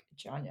erotic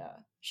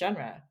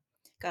genre.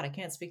 God, I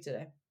can't speak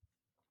today.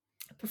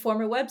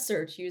 Perform a web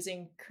search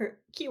using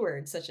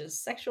keywords such as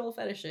sexual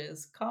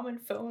fetishes, common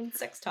phone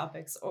sex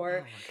topics, Oh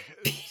or my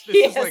god. This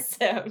is like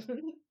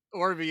BSM.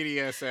 or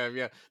BDSM,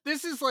 yeah.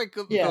 This is like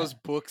Yeah. those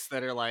books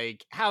that are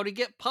like how to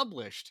get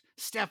published.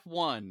 Step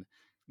 1.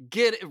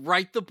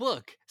 write the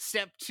book.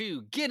 Step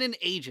 2, get an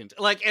agent.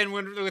 Like, and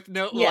when with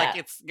no Yeah. like,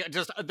 it's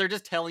just they're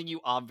just telling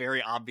you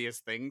very obvious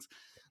things.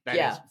 That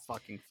is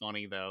fucking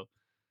funny though.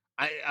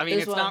 I mean,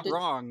 There's it's not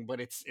wrong,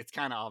 but it's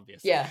kind of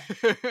obvious. Yeah.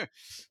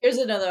 Here's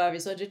another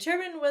obvious one.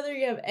 Determine whether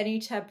you have any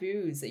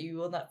taboos that you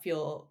will not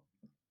feel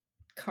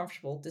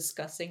comfortable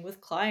discussing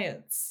with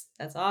clients.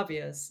 That's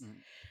obvious.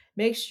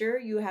 Make sure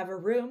you have a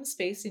room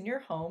space in your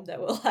home that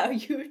will allow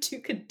you to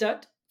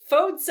conduct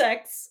phone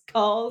sex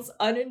calls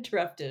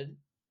uninterrupted.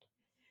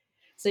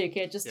 So you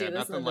can't just do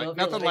this in the middle of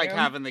your living room.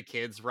 Having the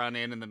kids run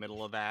in the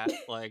middle of that,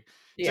 like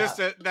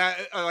just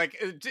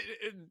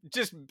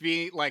just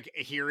be like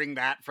hearing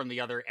that from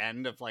the other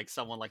end of like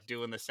someone like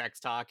doing the sex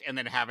talk and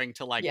then having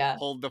to like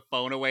hold the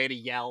phone away to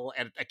yell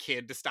at a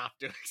kid to stop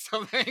doing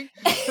something.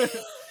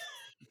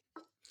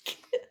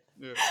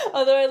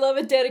 Although I love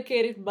a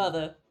dedicated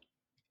mother.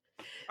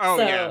 Oh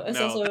so, yeah,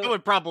 no, also... that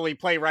would probably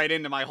play right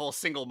into my whole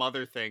single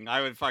mother thing. I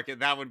would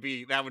that would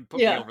put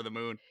me over the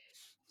moon.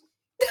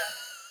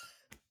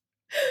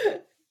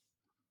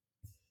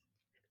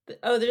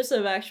 Oh, there's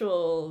some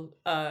actual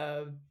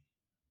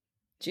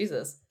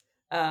Jesus.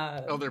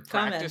 They're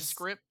practice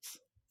scripts?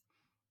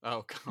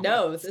 Oh,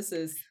 no, this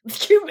is.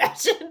 Can you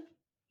imagine?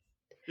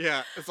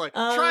 Yeah, it's like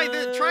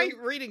try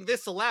reading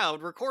this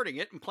aloud, recording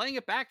it, and playing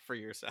it back for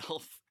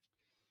yourself.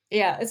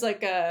 Yeah, it's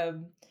like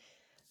the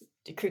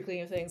crinkling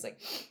of things like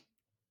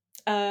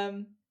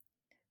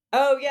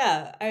oh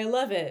yeah, I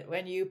love it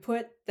when you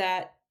put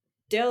that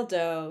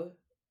dildo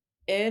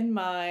in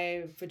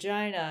my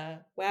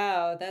vagina.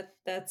 Wow,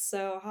 that's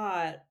so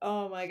hot.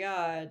 Oh my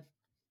god.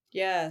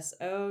 Yes.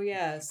 Oh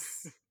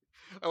yes.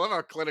 I love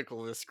how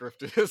clinical this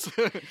script is.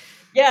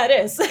 Yeah,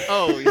 it is.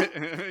 Oh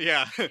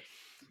yeah.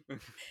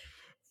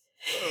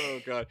 Oh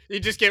god, you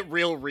just get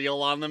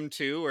real on them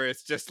too, where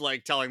it's just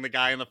like telling the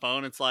guy on the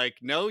phone, it's like,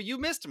 no, you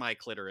missed my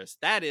clitoris.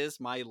 That is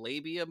my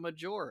labia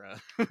majora.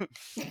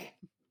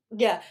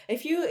 Yeah,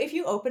 if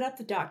you open up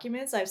the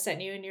documents I've sent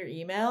you in your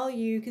email,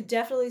 you could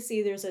definitely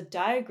see there's a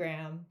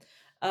diagram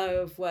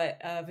of what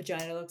a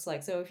vagina looks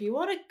like. So if you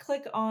want to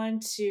click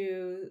on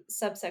to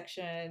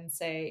subsection,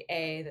 say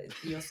A,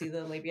 you'll see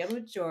the labia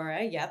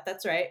majora. Yep,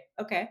 that's right.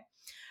 Okay.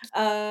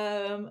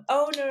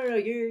 Oh no,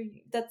 you're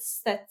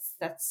that's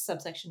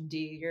subsection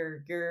D.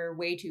 You're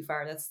way too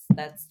far. That's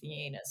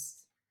the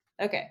anus.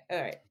 Okay, all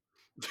right.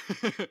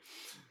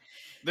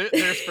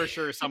 There's for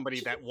sure somebody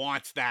that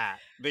wants that.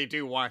 They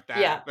do want that.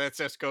 Yeah. That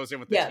just goes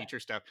in with the teacher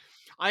stuff.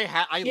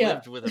 I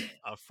lived with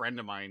a friend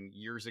of mine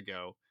years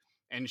ago,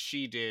 and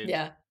she did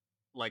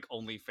like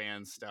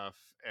OnlyFans stuff,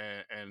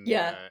 and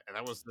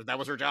that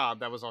was her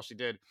job. That was all she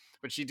did.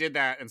 But she did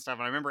that and stuff.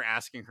 And I remember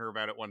asking her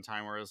about it one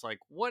time, where I was like,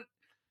 "What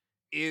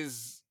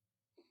is,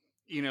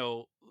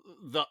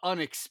 the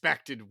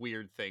unexpected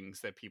weird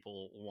things that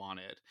people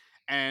wanted?"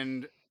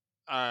 And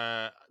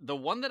the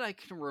one that I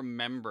can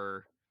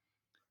remember,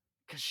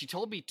 because she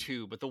told me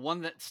 2, but the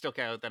one that stuck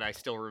out that I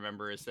still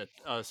remember is that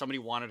somebody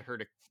wanted her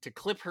to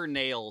clip her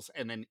nails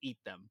and then eat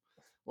them,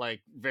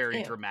 like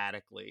very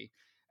dramatically.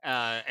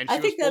 And she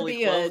was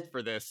fully clothed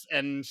for this,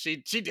 and she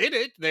did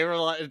it. They were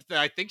like,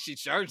 I think she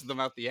charged them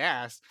out the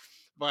ass,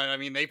 but I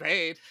mean, they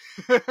paid.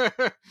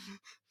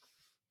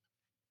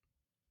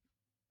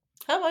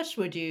 How much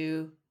would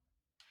you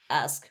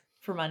ask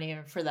for money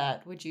for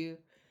that? Would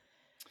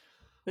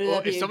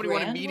if somebody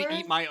wanted me to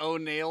eat my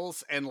own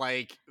nails and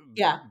like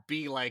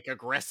be like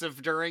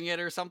aggressive during it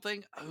or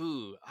something, I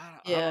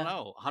don't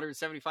know,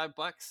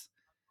 $175.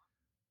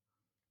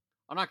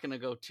 I'm not gonna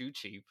go too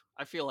cheap.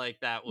 I feel like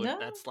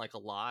that's like a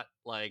lot.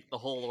 Like the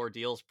whole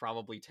ordeal's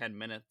probably 10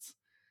 minutes.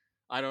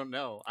 I don't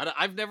know.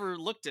 I've never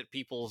looked at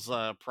people's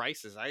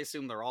prices. I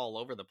assume they're all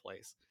over the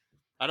place.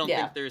 I don't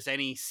think there's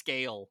any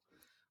scale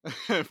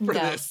for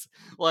this,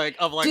 like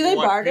of like what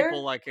barter?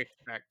 People like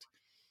expect.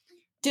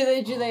 Do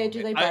they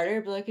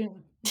barter?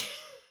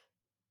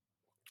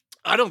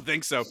 I don't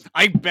think so.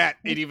 I bet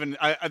it even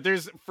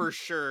there's for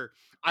sure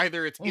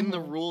either it's in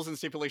the rules and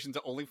stipulations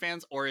of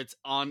OnlyFans or it's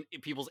on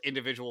people's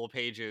individual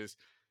pages.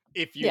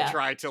 If you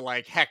try to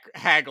like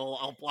haggle,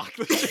 I'll block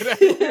the shit out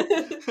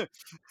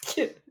of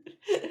you.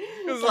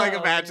 Because like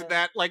imagine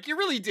that, like you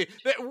really do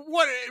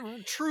what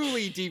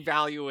truly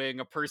devaluing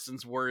a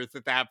person's worth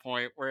at that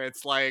point, where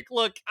it's like,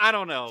 look, I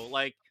don't know,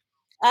 like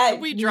could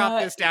we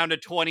drop this down to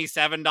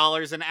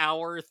 $27 an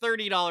hour,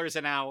 $30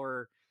 an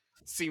hour?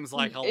 Seems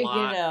like a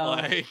lot.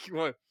 Like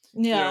what?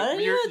 One of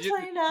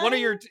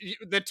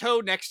the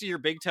toe next to your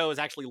big toe is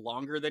actually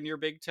longer than your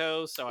big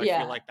toe, so I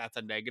feel like that's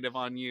a negative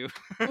on you.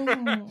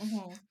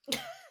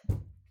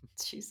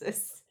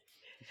 Jesus.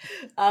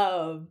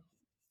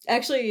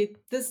 Actually,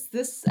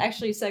 this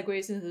actually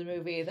segues into the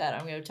movie that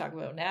I'm going to talk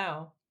about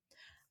now.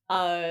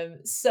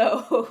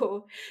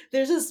 So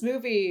there's this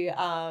movie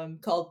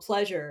called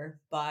Pleasure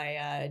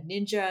by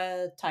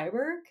Ninja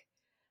Tyberg.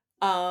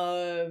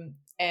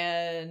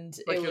 And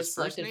like it was his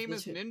first name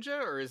is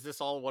Ninja, or is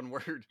this all one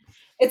word?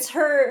 It's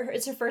her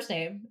first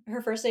name.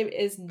 Her first name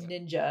is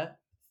Ninja,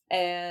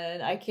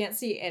 and I can't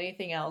see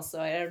anything else, so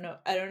I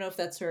don't know if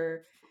that's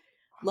her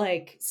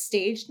like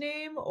stage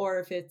name or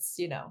if it's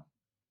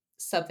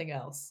something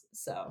else.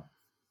 So,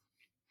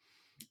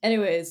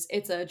 anyways,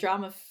 it's a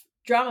drama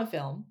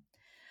film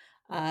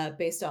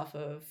based off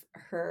of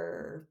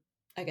her,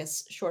 I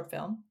guess, short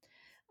film.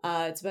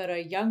 It's about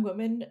a young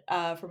woman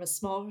from a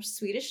small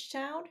Swedish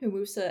town who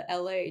moves to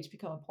LA to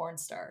become a porn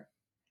star.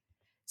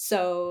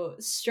 So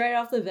straight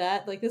off the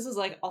bat, like this is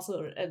like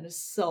also an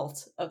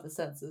assault of the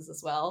senses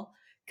as well.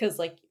 Because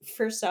like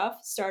first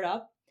off, start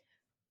up,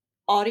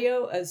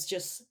 audio is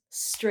just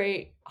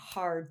straight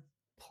hard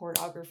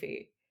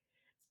pornography.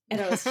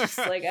 And I was just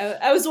like,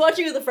 I was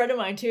watching with a friend of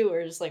mine too.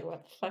 We're just like,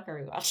 what the fuck are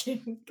we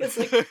watching? Because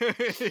like,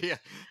 yeah,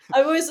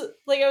 I was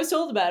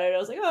told about it. I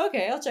was like, oh,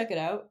 okay, I'll check it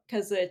out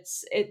because it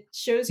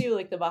shows you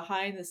like the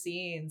behind the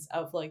scenes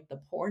of like the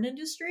porn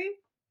industry.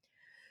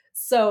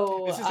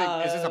 So is this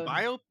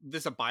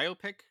a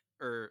biopic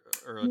or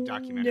a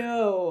documentary?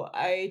 No,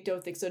 I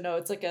don't think so. No,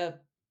 it's like a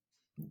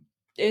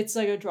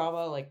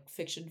drama like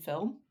fiction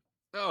film.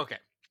 Oh, okay.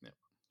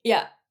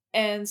 Yeah.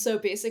 And so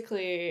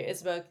basically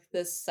it's about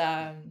this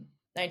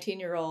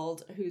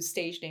 19-year-old whose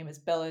stage name is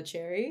Bella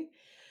Cherry.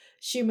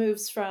 She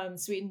moves from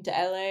Sweden to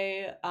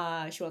LA.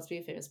 She wants to be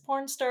a famous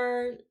porn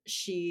star.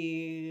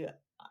 She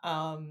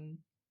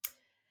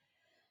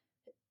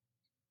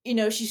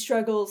she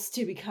struggles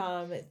to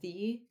become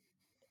the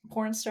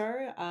porn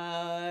star.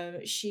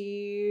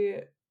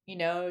 She's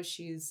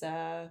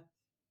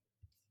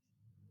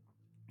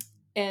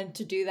and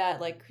to do that,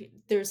 like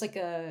there's like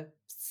a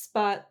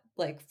spot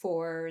like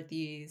for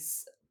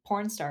these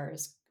porn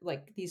stars,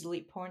 like these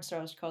elite porn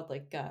stars called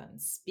like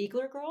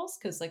Spiegler girls,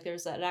 because like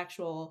there's that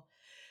actual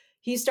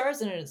he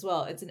stars in it as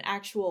well. It's an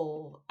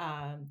actual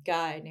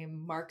guy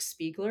named Mark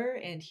Spiegler,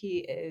 and he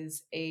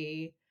is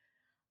a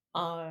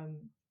um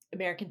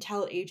American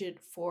talent agent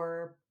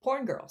for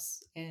porn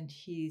girls, and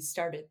he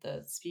started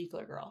the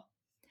Spiegler girl.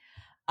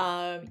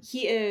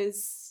 He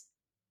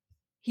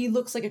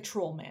looks like a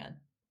troll man.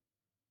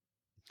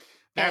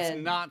 That's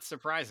not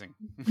surprising.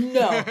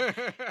 No,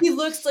 he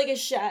looks like a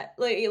short,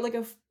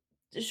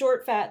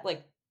 fat,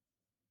 like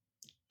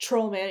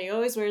troll man. He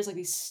always wears like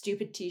these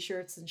stupid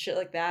t-shirts and shit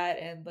like that,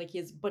 and like he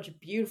has a bunch of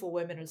beautiful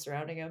women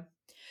surrounding him.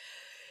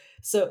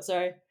 So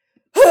sorry.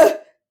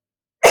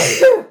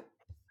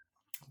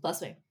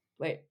 Bless me.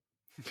 Wait.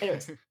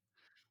 Anyways.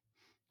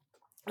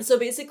 So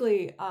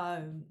basically,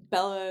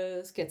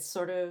 Bella gets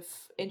sort of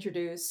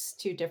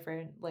introduced to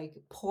different like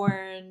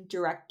porn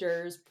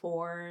directors,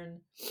 porn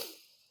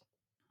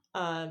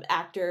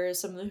actors,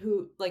 some of the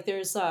who like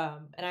there's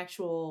an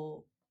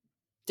actual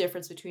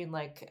difference between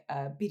like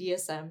a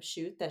BDSM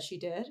shoot that she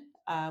did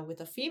with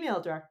a female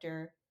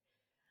director,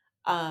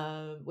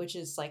 which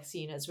is like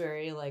seen as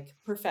very like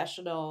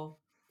professional,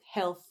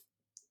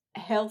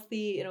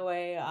 healthy in a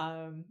way,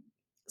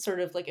 sort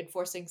of like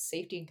enforcing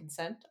safety and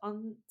consent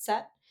on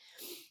set,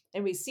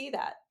 and we see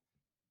that.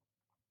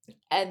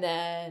 And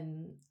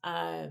then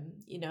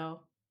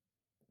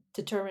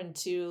determined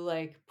to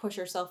like push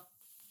herself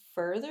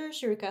further,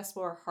 she requests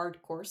more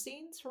hardcore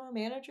scenes from her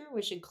manager,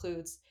 which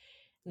includes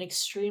an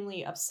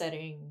extremely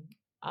upsetting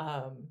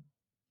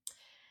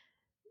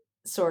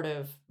sort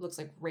of looks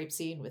like rape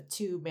scene with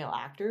two male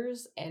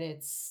actors, and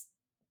it's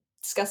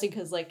disgusting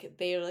because like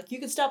they're like, you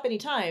can stop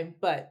anytime,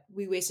 but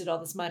we wasted all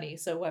this money,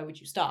 so why would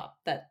you stop?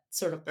 That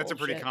sort of That's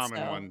bullshit. a pretty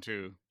common one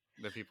too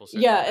that people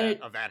say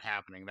of that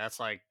happening. That's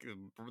like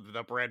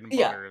the bread and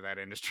butter of that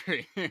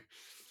industry.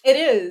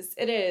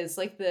 It is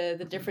like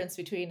the difference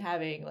between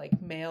having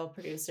like male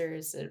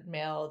producers and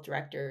male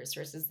directors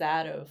versus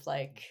that of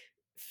like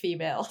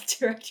female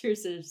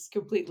directors is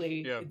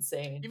completely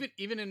insane.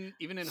 Even in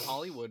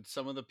Hollywood,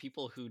 some of the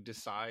people who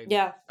decide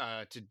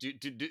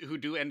who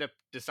do end up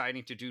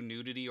deciding to do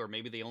nudity, or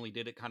maybe they only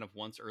did it kind of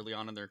once early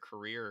on in their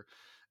career,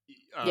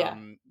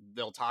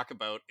 they'll talk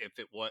about if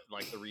it was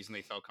like the reason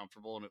they felt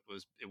comfortable, and it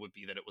would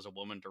be that it was a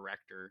woman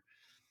director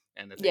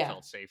and that they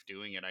felt safe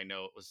doing it. I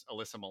know it was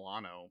Alyssa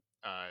Milano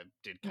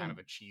did kind of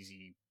a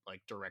cheesy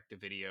like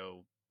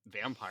direct-to-video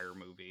vampire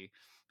movie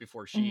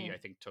before she I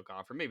think took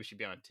off, or maybe she'd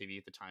be on TV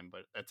at the time,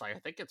 but it's like I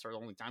think it's her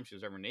only time she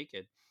was ever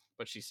naked.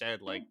 But she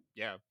said like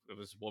it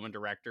was woman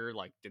director,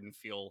 like didn't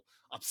feel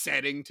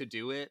upsetting to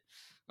do it,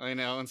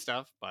 and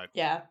stuff. But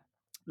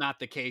not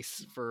the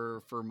case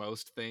for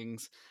most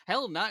things.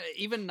 Hell, not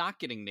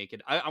getting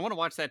naked. I want to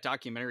watch that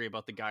documentary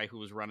about the guy who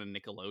was running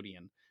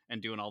Nickelodeon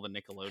and doing all the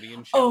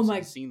Nickelodeon shows. Oh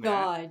my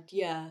god,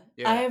 yeah.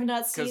 I have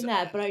not seen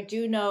that, but I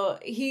do know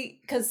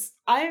because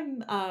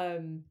I'm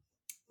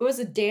what was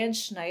it, Dan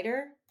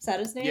Schneider? Is that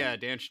his name? Yeah,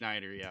 Dan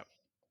Schneider, yeah.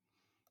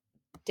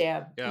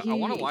 Damn. Yeah, I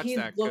want to watch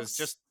that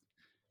because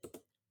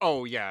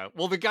oh yeah.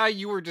 Well, the guy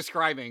you were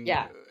describing,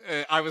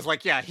 I was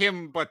like, yeah,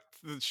 him, but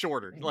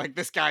shorter. Like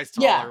this guy's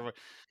taller. Yeah.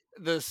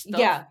 The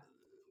stuff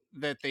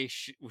that they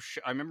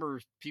I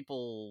remember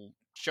people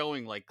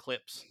showing like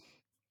clips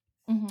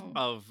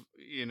of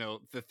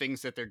the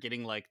things that they're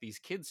getting like these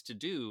kids to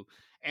do,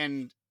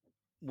 and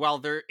while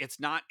it's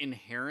not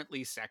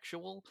inherently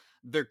sexual,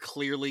 they're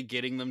clearly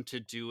getting them to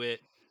do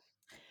it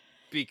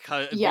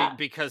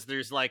because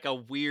there's like a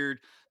weird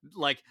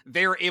like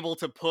they're able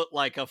to put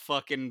like a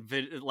fucking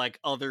like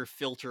other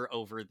filter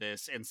over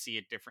this and see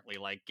it differently,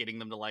 like getting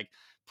them to like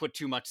put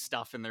too much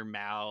stuff in their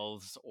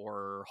mouths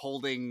or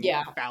holding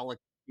Yeah. phallic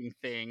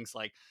things.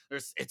 Like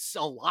it's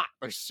a lot,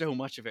 there's so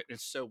much of it,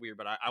 it's so weird.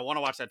 But I want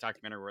to watch that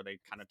documentary where they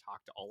kind of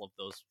talk to all of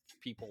those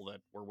people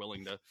that were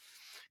willing to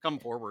come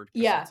forward,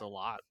 because Yeah. it's a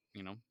lot,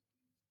 you know.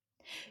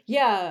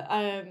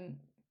 Yeah.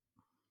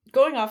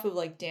 Going off of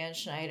like Dan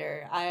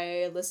Schneider,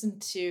 I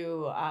listened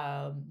to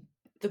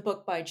the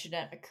book by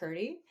Jeanette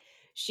McCurdy.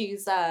 She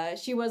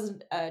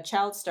wasn't a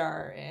child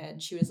star,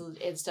 and she was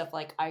in stuff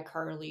like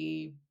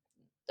iCarly,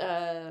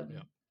 Yeah.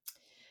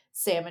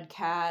 Sam and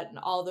Cat, and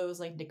all those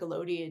like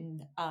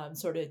Nickelodeon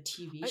sort of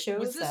TV Was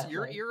shows this that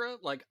your like era?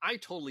 Like I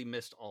totally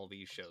missed all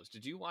these shows.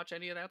 Did you watch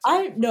any of that stuff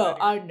I from no that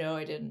era? I no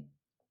I didn't.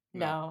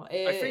 No. No,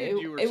 I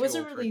figured you were it too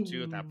wasn't old for it really.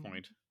 too at that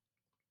point.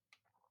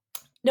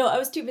 No, I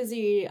was too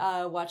busy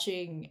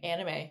watching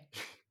anime,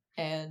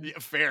 and Yeah,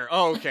 fair.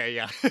 Oh, okay,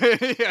 yeah.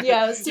 Yeah.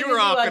 yeah, I was too You were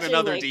busy off in watching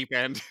another like deep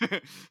end.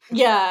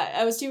 yeah,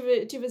 I was too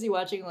busy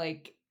watching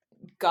like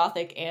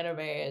gothic anime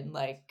and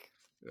like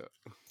Yeah.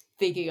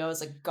 thinking I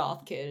was a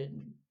goth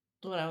kid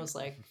when I was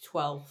like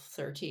 12,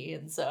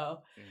 13.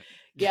 So Yeah.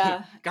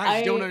 yeah, Guys,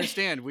 you don't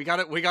understand. We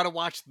gotta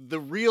watch the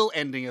real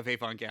ending of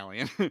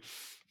Evangelion.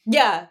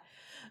 yeah.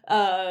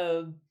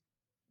 No,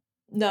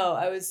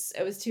 I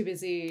was too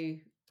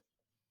busy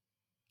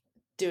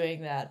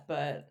doing that,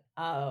 but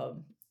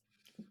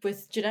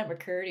with Jeanette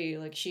McCurdy,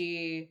 like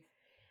she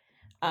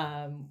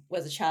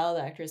was a child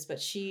actress,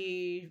 but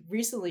she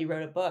recently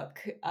wrote a book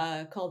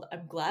called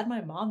I'm Glad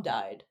My Mom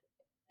Died.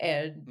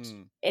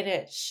 And in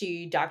it,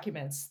 she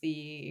documents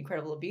the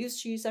incredible abuse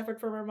she suffered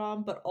from her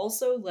mom, but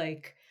also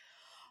like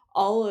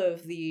all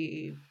of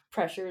the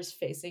pressures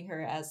facing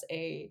her as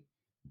a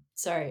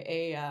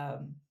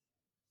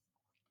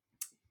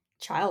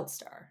child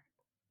star.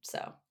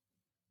 So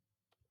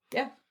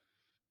yeah.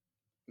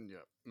 Yeah.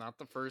 Not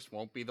the first,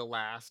 won't be the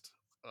last,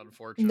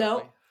 unfortunately.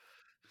 No.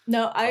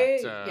 No,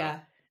 But yeah.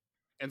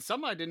 and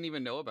some I didn't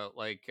even know about,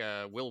 like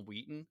Will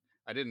Wheaton.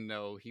 I didn't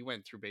know he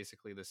went through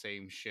basically the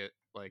same shit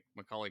like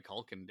Macaulay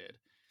Culkin did.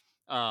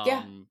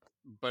 Yeah.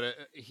 But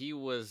he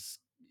was,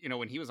 you know,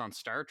 when he was on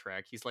Star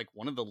Trek, he's like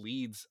one of the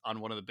leads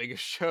on one of the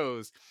biggest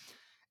shows,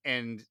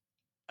 and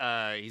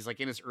he's like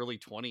in his early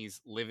 20s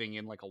living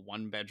in like a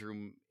 1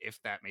 bedroom,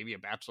 if that, maybe a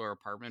bachelor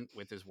apartment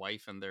with his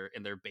wife and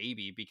their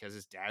baby, because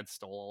his dad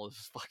stole all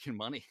his fucking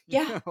money.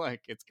 Yeah.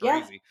 Like it's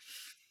Yeah. crazy.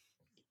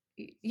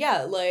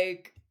 Yeah,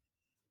 like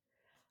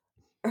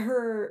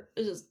her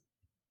just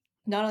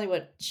not only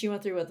what she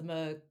went through, what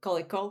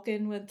Macaulay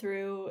Culkin went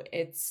through,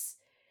 it's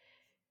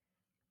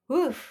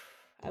whew,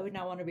 I would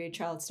not want to be a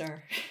child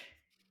star.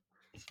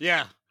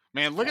 Yeah.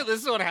 Man, look at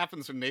this is what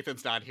happens when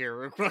Nathan's not here.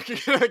 We're fucking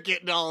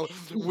getting all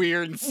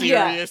weird and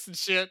Yeah. serious and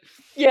shit.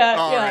 Yeah,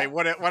 All yeah. right,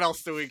 what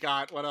else do we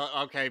got?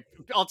 Okay,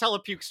 I'll tell a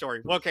puke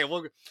story. Okay,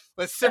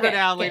 let's simmer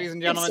down, ladies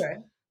and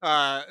gentlemen.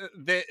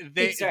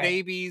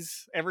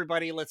 Babies,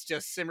 everybody, let's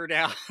just simmer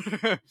down.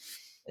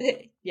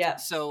 Yeah.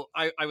 So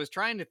I was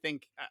trying to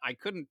think. I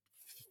couldn't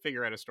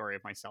figure out a story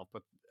of myself,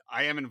 but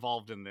I am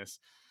involved in this.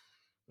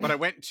 But I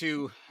went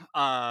to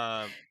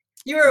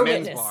you were a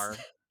men's witness. bar.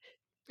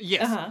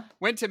 Yes. Uh-huh.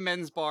 Went to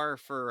men's bar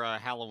for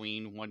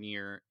Halloween one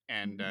year,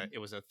 and it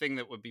was a thing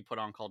that would be put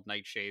on called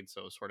Nightshade,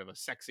 so sort of a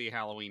sexy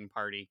Halloween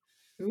party.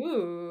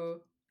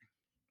 Ooh.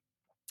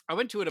 I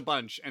went to it a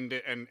bunch and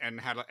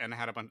had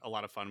a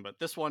lot of fun, but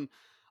this one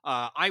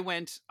I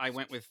went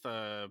with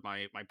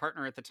my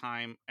partner at the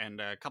time, and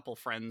a couple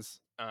friends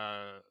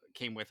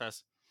came with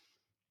us.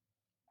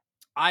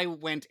 I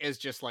went as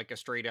just like a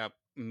straight up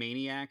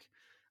maniac.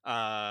 But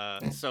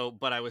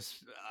I was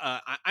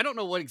I don't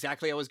know what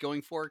exactly I was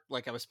going for.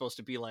 Like I was supposed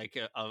to be like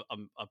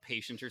a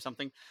patient or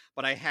something,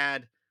 but I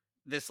had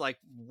this like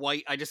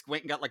white, I just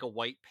went and got like a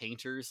white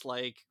painter's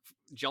like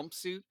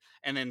jumpsuit,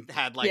 and then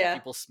had like Yeah.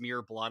 people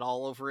smear blood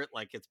all over it,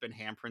 like it's been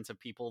handprints of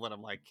people that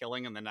I'm like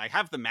killing. And then I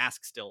have the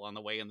mask still on the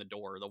way in the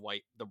door, the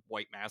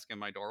white mask in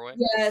my doorway.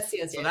 Yes.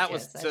 So that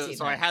was I've seen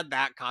so I that. had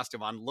that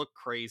costume on, looked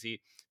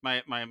crazy.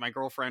 My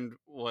girlfriend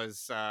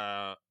was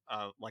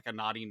like a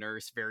naughty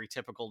nurse, very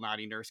typical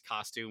naughty nurse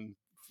costume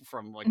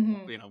from like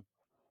Mhm. you know,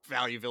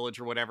 Value Village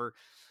or whatever.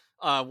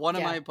 One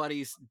of Yeah. my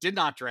buddies did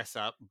not dress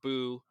up,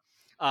 boo,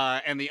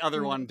 and the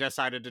other one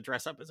decided to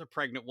dress up as a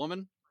pregnant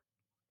woman.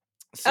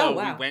 Oh So we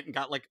wow. went and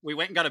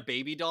got a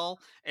baby doll,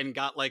 and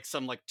got like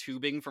some like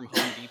tubing from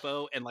Home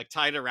Depot, and like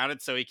tied it around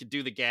it so he could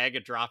do the gag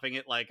of dropping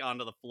it like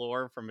onto the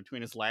floor from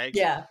between his legs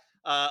Yeah.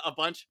 a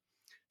bunch.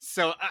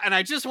 So, and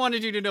I just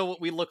wanted you to know what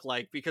we look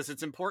like because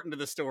it's important to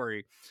the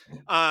story.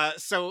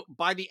 So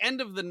by the end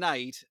of the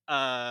night,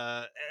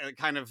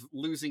 kind of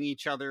losing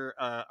each other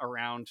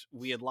around,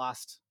 we had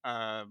lost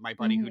my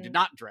buddy who did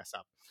not dress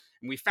up.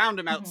 And we found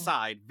him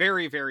outside,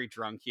 very, very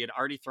drunk. He had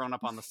already thrown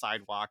up on the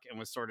sidewalk and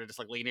was sort of just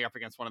like leaning up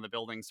against one of the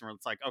buildings. And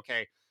it's like,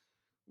 okay,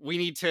 we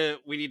need to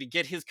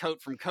get his coat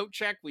from Coat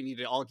Check. We need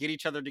to all get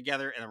each other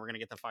together, and then we're gonna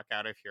get the fuck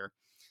out of here.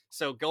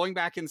 So going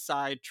back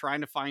inside, trying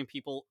to find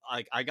people,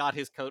 like I got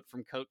his coat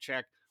from Coat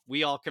Check.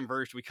 We all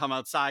converged. We come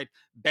outside.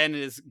 Ben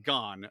is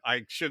gone.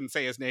 I shouldn't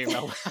say his name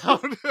out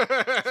loud.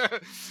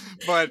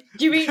 But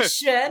Do you mean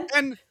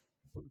Sven?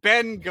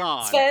 Ben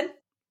gone. Sven?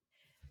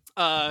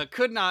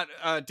 Could not,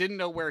 didn't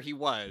know where he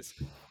was.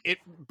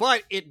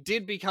 But it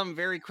did become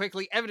very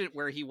quickly evident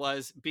where he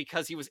was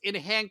because he was in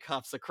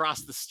handcuffs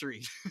across the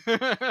street.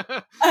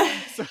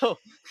 So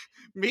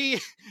me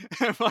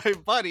and my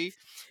buddy,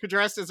 who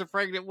dressed as a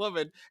pregnant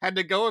woman, had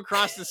to go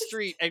across the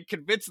street and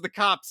convince the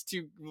cops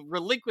to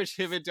relinquish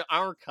him into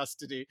our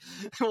custody.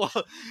 Well,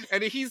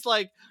 and he's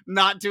like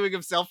not doing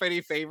himself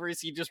any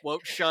favors. He just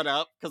won't shut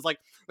up because like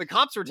the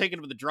cops were taking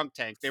him to the drunk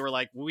tank. They were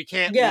like, we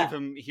can't leave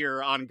him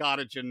here on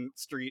Gottingen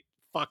Street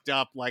fucked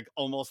up, like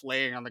almost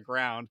laying on the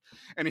ground.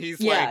 And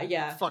he's like,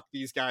 fuck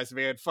these guys,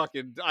 man.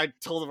 Fucking, I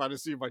told him I had to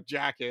see my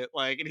jacket.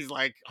 Like, and he's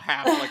like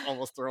half like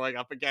almost throwing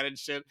up again and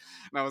shit.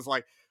 And I was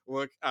like,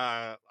 look,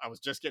 I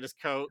was just getting his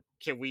coat.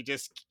 Can we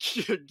just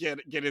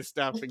get his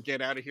stuff and get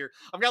out of here?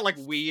 I've got like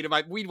weed, and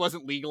my weed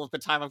wasn't legal at the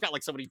time. I've got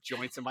like so many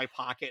joints in my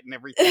pocket and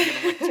everything. And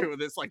I'm like doing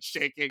this, like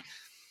shaking.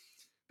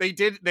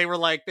 They were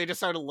like, they just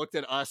sort of looked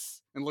at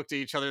us and looked at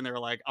each other and they were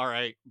like, all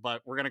right,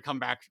 but we're going to come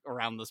back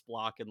around this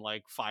block in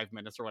like 5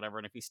 minutes or whatever.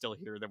 And if he's still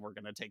here, then we're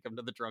going to take him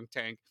to the drunk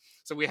tank.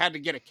 So we had to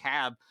get a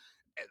cab.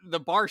 The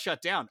bar shut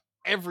down.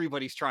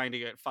 Everybody's trying to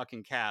get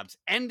fucking cabs.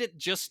 And it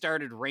just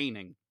started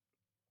raining.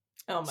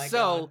 Oh my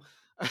God.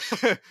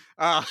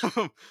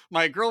 So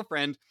my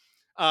girlfriend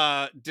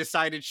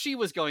decided she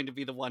was going to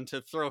be the one to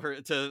throw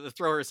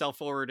herself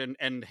forward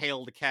and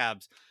hail the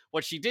cabs.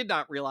 What she did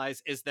not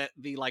realize is that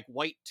the like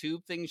white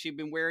tube thing she'd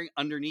been wearing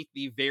underneath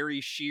the very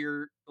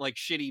sheer like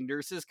shitty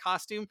nurse's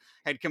costume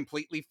had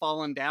completely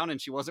fallen down, and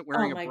she wasn't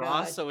wearing a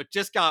bra, so it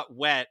just got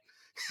wet.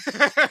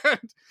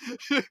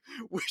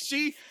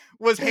 She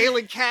was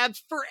hailing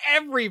cabs for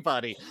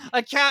everybody.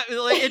 A cab,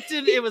 like,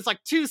 it was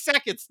like 2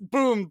 seconds,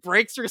 boom,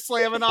 brakes are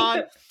slamming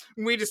on.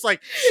 We just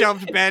like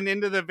shoved Ben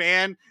into the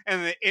van,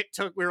 and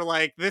we were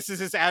like, this is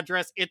his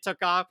address. It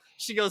took off.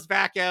 She goes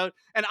back out,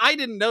 and I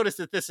didn't notice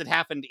that this had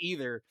happened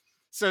either.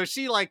 So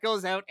she like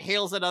goes out,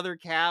 hails another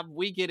cab.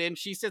 We get in.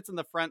 She sits in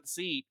the front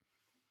seat,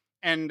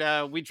 and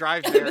we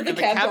drive there. And the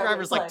cab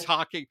driver's like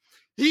talking.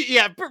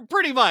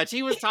 Pretty much.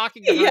 He was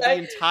talking to her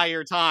the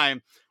entire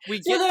time. For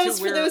those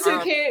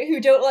who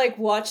don't like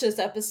watch this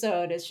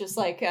episode, it's just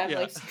like I'm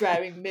like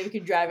driving.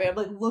 I'm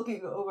like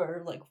looking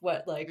over, like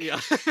what, like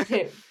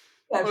hey,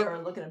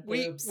 looking at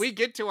boobs. We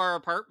get to our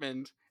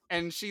apartment.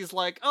 And she's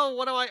like, oh,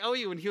 what do I owe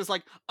you? And he was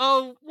like,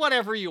 oh,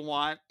 whatever you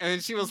want.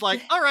 And she was like,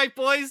 all right,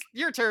 boys,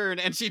 your turn.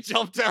 And she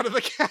jumped out of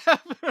the cab.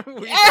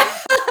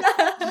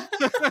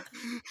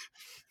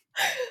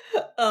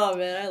 Oh,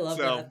 man, I love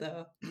that,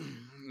 though.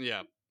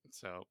 Yeah.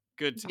 So,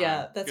 good time.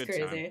 Yeah, that's crazy.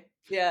 Time.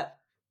 Yeah.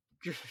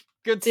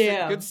 Good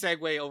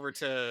segue over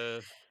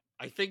to,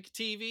 I think,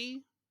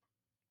 TV?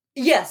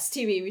 Yes,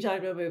 TV. We talked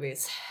about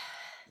movies.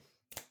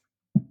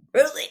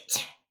 Roll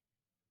it.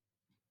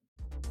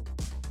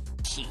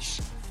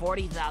 Sheesh.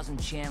 40,000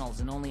 channels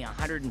and only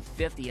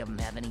 150 of them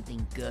have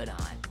anything good on.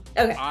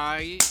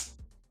 Okay.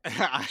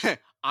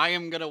 I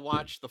am going to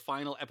watch the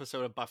final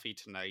episode of Buffy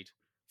tonight.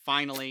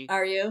 Finally.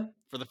 Are you?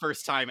 For the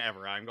first time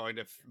ever.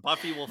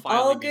 Buffy will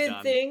finally be done.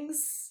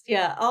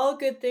 All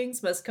good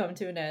things must come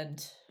to an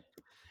end.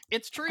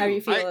 It's true. How are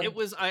you feeling?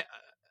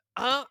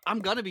 I'm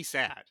going to be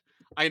sad.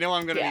 I know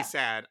I'm going to be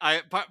sad.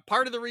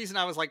 Part of the reason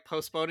I was like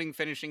postponing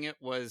finishing it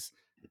was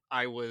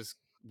I was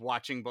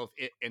watching both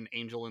it and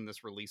Angel in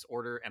this release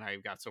order, and I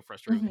got so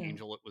frustrated with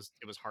Angel it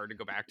was hard to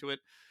go back to it.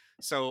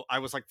 So I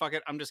was like, fuck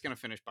it, I'm just gonna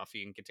finish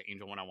Buffy and get to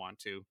Angel when I want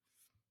to.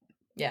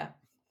 Yeah.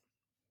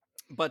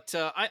 But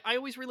I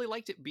always really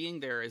liked it being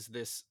there as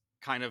this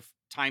kind of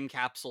time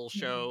capsule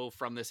show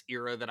from this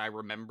era that I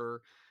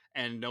remember,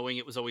 and knowing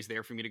it was always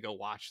there for me to go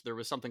watch. There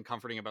was something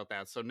comforting about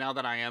that. So now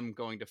that I am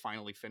going to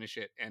finally finish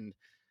it, and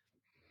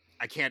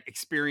I can't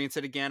experience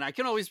it again, I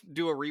can always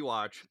do a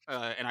rewatch,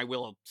 and I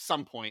will at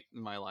some point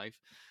in my life.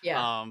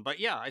 Yeah. But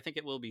yeah, I think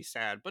it will be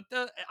sad. But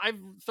I've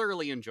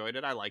thoroughly enjoyed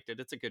it. I liked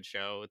it. It's a good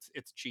show.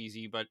 It's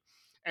cheesy, but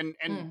and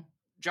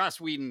Joss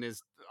Whedon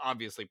is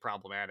obviously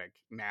problematic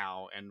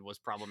now and was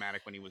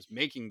problematic when he was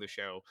making the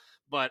show.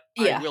 But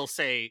I will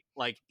say,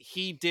 like,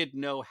 he did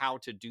know how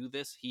to do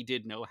this. He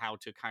did know how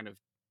to kind of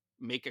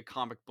make a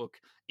comic book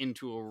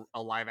into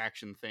a live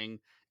action thing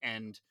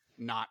and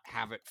not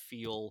have it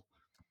feel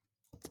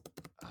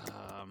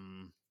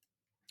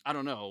I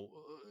don't know,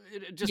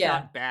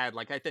 not bad.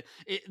 Like, I think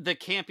the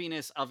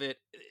campiness of it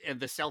and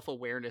the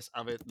self-awareness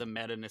of it, the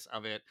meta-ness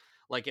of it,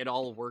 like, it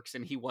all works,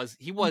 and he was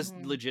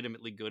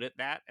legitimately good at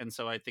that. And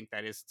so I think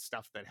that is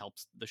stuff that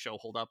helps the show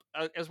hold up,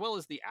 as well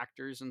as the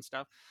actors and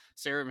stuff.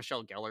 Sarah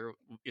Michelle Gellar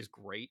is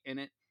great in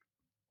it,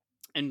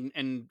 and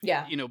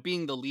you know,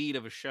 being the lead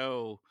of a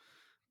show,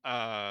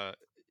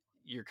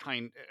 you're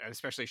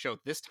especially show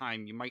this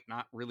time, you might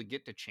not really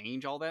get to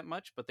change all that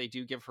much, but they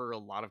do give her a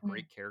lot of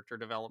great character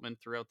development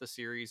throughout the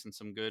series and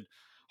some good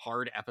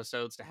hard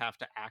episodes to have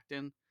to act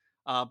in.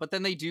 But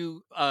then they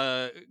do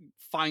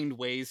find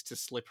ways to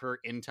slip her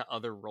into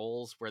other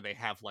roles where they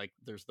have like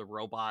there's the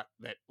robot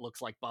that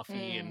looks like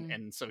Buffy,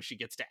 and so she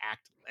gets to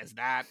act as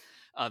that.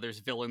 There's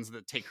villains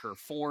that take her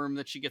form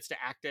that she gets to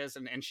act as,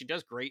 and she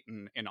does great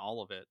in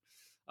all of it.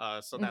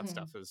 So that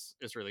stuff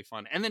is really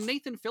fun. And then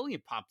Nathan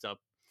Fillion popped up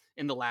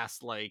in the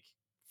last like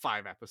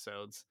 5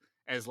 episodes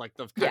as like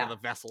the kind of the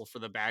vessel for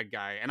the bad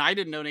guy. And I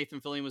didn't know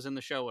Nathan Fillion was in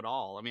the show at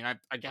all. I mean,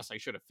 I guess I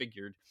should have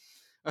figured.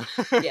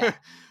 Yeah.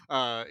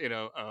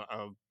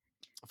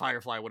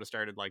 Firefly would have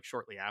started like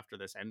shortly after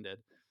this ended.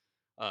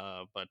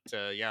 But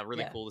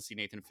really cool to see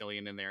Nathan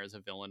Fillion in there as a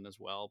villain as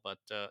well. But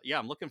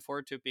I'm looking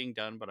forward to it being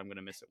done, but I'm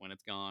gonna miss it when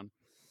it's gone.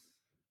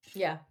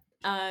 Yeah.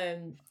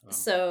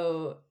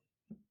 So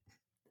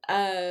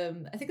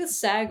I think the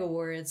SAG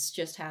Awards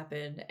just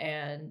happened,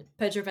 and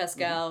Pedro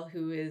Pascal,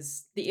 who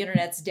is the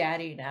internet's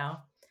daddy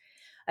now,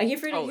 I keep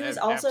forgetting he was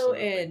also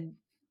in.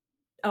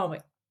 Oh my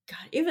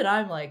god! Even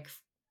I'm like,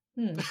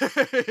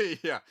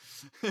 yeah.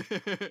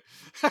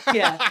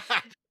 Yeah.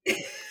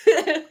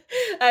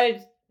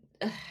 I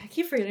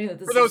keep forgetting that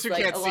this For those is who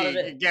like can't a lot of see,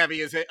 it.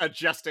 Gabby is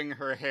adjusting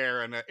her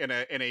hair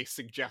in a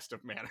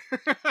suggestive manner.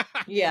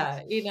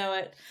 Yeah, you know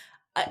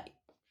what?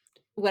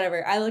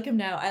 Whatever. I like him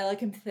now. I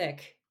like him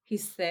thick.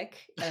 He's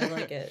thick, and I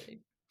like it.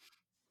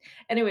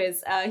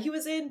 Anyways, he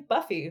was in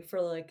Buffy for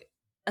like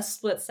a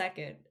split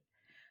second.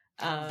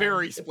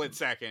 Very split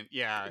second,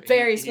 yeah.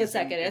 Very split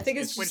second. I think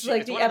it's just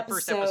like it's the one of the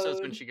first episodes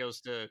when episode. she goes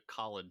to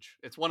college.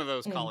 It's one of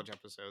those college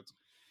episodes.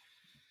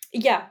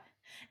 Yeah,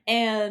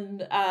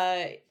 and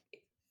I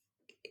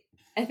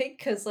think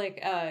because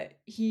like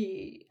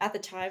he at the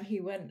time he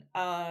went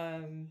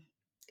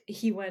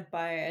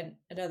by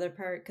another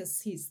part because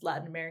he's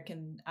Latin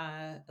American.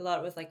 A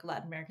lot with like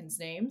Latin Americans'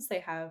 names, they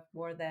have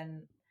more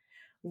than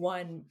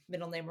one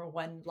middle name or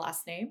one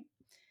last name,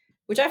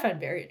 which I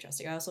find very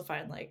interesting. I also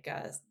find like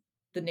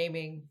the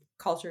naming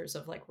cultures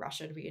of like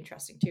Russia to be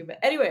interesting too. But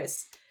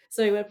anyways,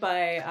 so he went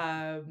by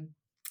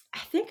I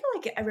think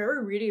like I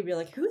remember reading be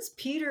like, who's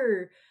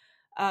Peter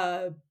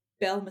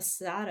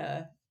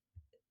Belmasada?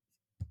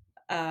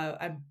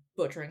 I'm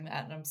butchering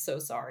that and I'm so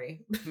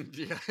sorry.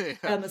 Yeah.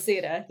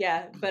 Balmaceda,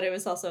 yeah. But it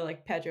was also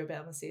like Pedro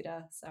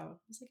Balmaceda. So I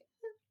was like,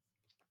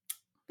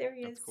 there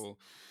he is. That's cool.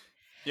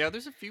 Yeah,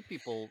 there's a few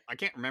people, I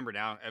can't remember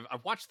now.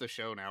 I've watched the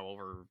show now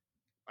over,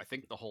 I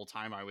think the whole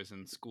time I was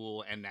in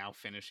school and now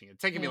finishing it.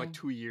 It's taken me like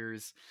 2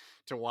 years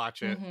to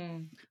watch it.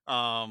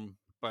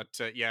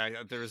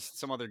 There's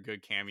some other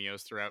good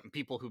cameos throughout and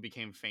people who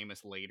became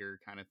famous later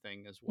kind of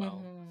thing as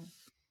well.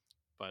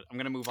 But I'm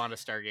going to move on to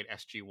Stargate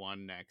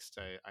SG-1 next.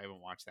 I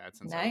haven't watched that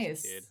since I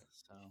was a kid.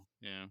 So,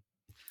 yeah.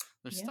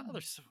 There's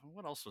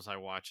what else was I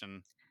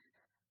watching?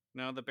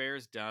 No, The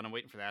Bear's done. I'm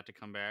waiting for that to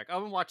come back.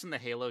 I've been watching the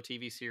Halo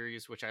TV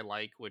series, which I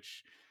like,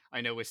 which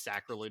I know is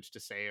sacrilege to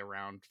say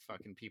around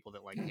fucking people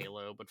that like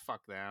Halo, but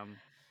fuck them.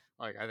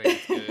 Like, I think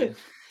it's good.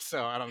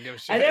 So I don't give a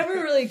shit. I never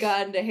really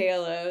got into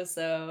Halo,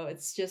 so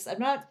it's just I'm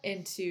not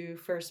into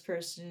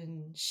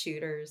first-person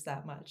shooters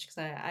that much because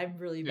I'm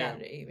really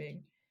bad at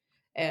aiming,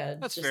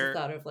 and that's just fair. the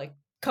thought of like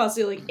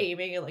constantly like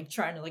aiming and like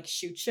trying to like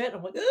shoot shit,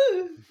 I'm like,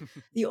 ooh.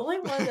 The only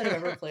one that I've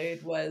ever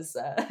played was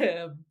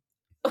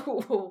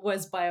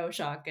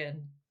BioShock,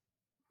 and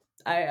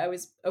I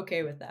was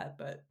okay with that,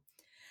 but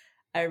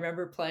I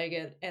remember playing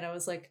it and I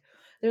was like,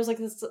 there was like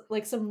this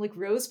like some like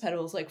rose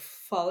petals like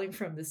falling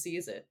from the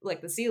ceiling,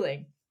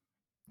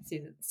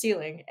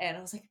 and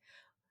I was like,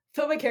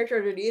 put my character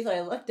underneath and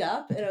I looked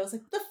up and I was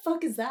like, what the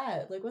fuck is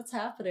that? Like, what's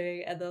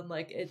happening? And then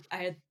like I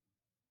had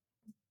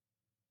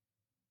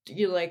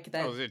like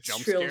that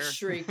shrill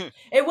shriek.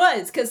 It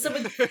was because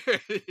someone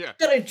kind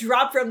of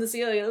dropped from the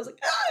ceiling and I was like,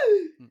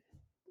 ah!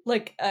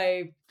 Like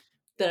I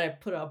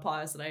put it on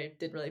pause and I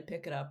didn't really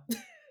pick it up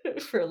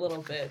for a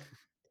little bit.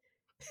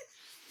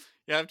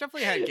 Yeah, I've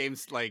definitely had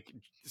games like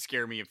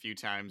scare me a few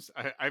times.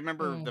 I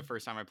remember the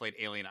first time I played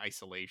Alien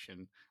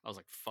Isolation. I was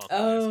like, fuck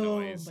this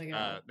noise. My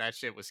God. That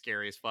shit was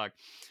scary as fuck.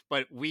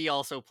 But we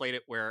also played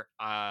it where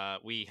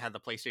we had the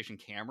PlayStation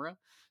camera.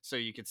 So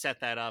you could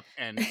set that up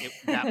and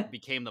that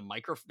became the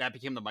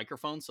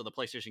microphone. So the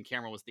PlayStation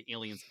camera was the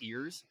alien's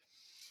ears.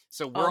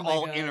 So we're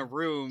all in a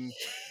room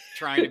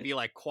trying to be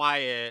like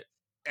quiet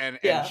and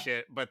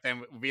shit. But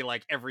then be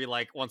like every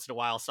like once in a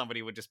while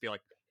somebody would just be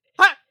like,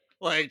 ha!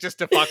 Like just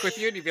to fuck with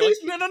you, and you'd be like,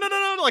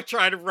 no, like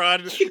try to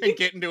run and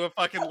get into a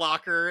fucking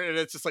locker, and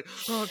it's just like,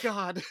 oh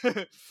god.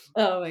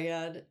 Oh my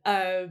god.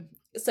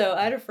 So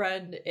I had a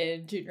friend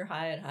in junior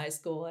high and high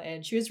school,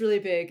 and she was really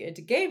big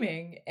into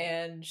gaming,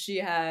 and she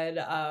had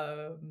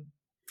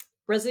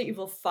Resident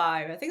Evil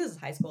 5. I think this is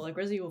high school. Like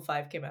Resident Evil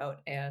 5 came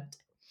out, and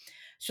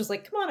she was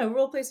like, "Come on,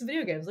 we'll play some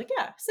video games." Like,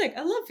 yeah, sick.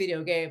 I love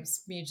video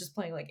games. Me just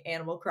playing like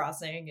Animal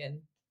Crossing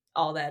and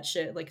all that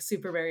shit, like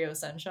Super Mario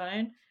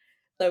Sunshine.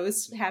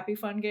 Those happy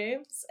fun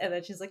games. And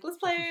then she's like, let's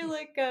play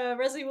like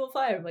Resident Evil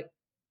 5. I'm like,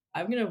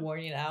 I'm gonna warn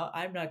you now,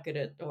 I'm not good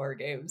at horror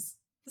games.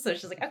 So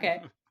she's like,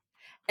 okay.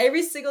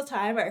 every single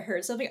time I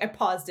heard something, I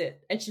paused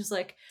it. And she was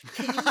like,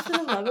 can you, for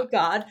the love of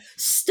God,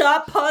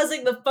 stop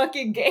pausing the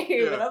fucking game?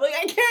 Yeah. And I'm like,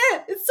 I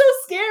can't. It's so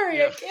scary.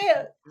 Yeah.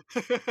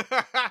 I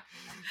can't.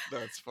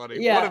 That's funny.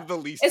 One Yeah. of the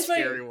least It's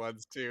funny. scary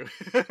ones too.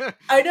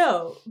 I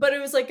know, but it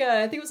was like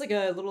I think it was like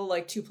a little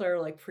like 2-player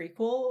like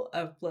prequel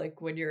of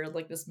like when you're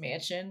like this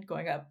mansion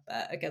going up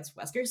against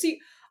Wesker. See,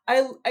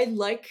 I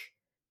like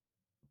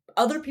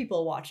other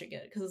people watching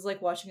it because it's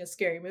like watching a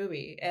scary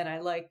movie, and I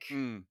like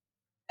Mm.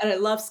 and I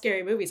love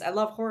scary movies. I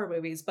love horror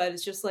movies, but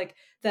it's just like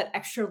that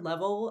extra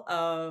level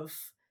of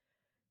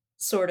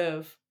sort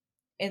of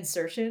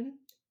insertion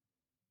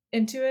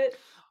into it.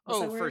 What's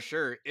Oh, that for word?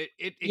 sure. It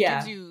gives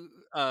Yeah, you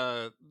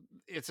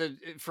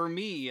for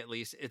me at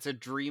least, it's a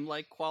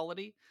dreamlike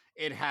quality.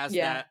 It has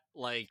yeah, that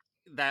like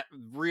that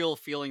real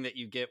feeling that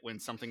you get when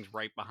something's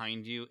right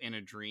behind you in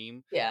a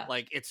dream. yeah,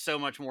 Like it's so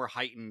much more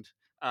heightened.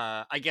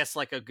 I guess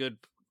like a good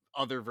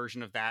other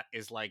version of that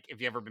is like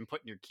if you ever been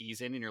putting your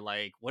keys in and you're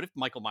like, what if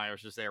Michael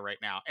Myers was there right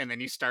now? And then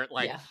you start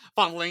like yeah,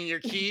 fumbling your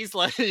keys,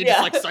 like you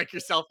just like yeah, psych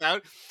yourself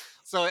out.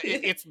 So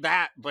it's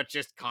that, but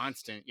just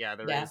constant. Yeah,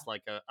 there yeah, is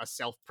like a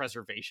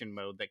self-preservation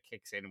mode that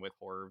kicks in with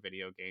horror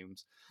video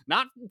games.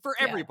 Not for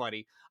yeah.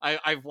 everybody.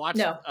 I've watched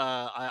No,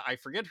 I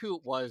forget who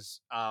it was.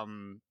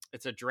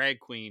 It's a drag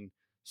queen.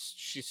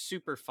 She's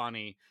super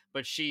funny,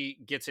 but she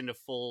gets into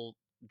full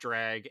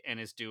drag and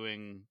is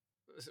doing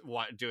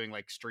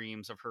like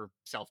streams of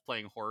herself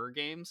playing horror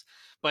games,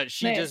 but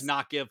she does nice.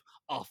 not give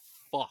a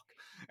fuck.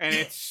 And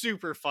it's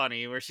super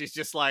funny where she's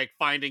just like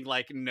finding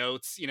like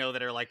notes,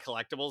 that are like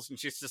collectibles, and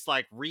she's just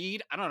like,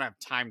 read, I don't have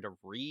time to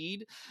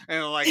read,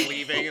 and like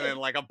leaving, and then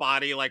like a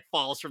body like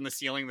falls from the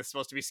ceiling that's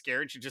supposed to be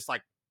scared, and she just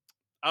like,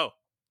 oh,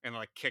 and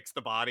like kicks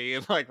the body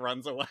and like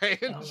runs away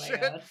and Oh my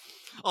shit. god.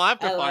 I'll have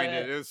to I love find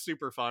it. it. It was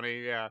super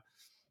funny. Yeah.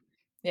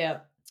 Yeah.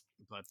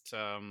 But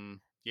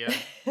yeah,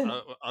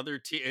 other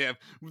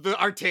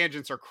our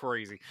tangents are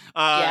crazy.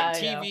 Yeah,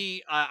 I know. TV,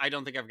 I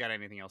don't think I've got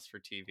anything else for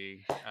TV.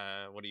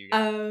 What do you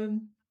got?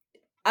 Um,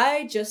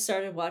 I just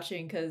started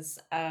watching because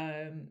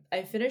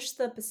I finished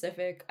the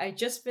Pacific. I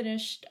just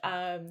finished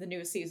the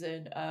newest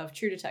season of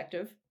True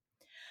Detective.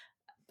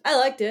 I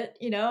liked it,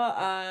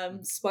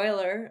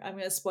 spoiler, I'm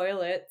gonna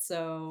spoil it,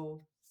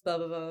 so blah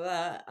blah blah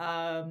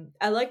blah.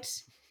 I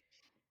liked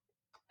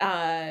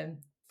I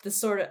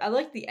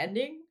liked the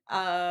ending.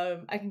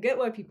 I can get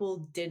why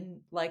people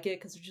didn't like it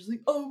because they're just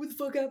like, oh, what the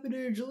fuck happened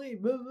to Angeline?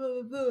 Blah,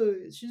 blah, blah.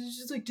 She's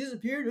just like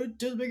disappeared. It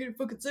doesn't make any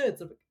fucking sense.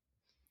 I'm like,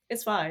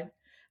 it's fine.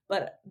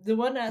 But the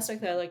one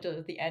aspect that I liked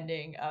of the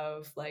ending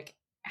of like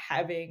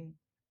having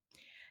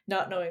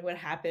not knowing what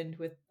happened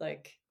with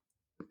like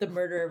the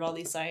murder of all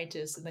these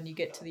scientists, and then you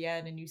get to the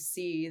end and you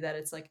see that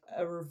it's like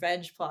a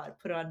revenge plot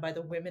put on by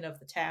the women of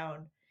the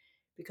town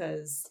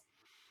because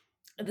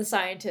the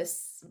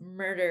scientists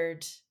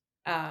murdered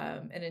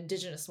an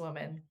indigenous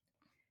woman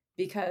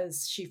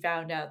because she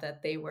found out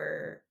that they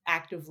were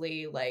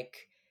actively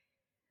like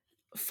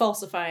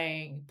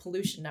falsifying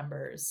pollution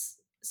numbers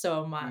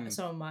so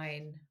Mm,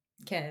 mine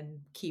can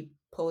keep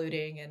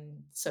polluting,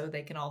 and so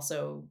they can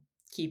also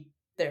keep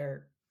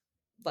their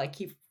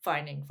keep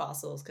finding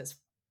fossils because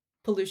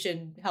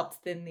pollution helps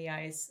thin the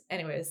ice.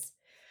 Anyways,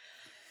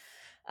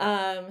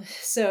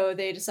 so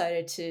they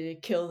decided to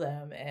kill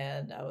them,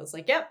 and I was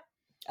like, yep,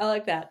 I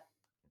like that.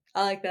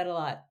 I like that a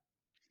lot.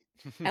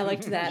 I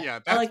liked that. yeah,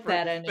 I like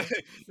that ending.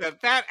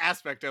 that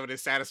aspect of it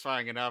is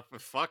satisfying enough.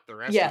 But fuck the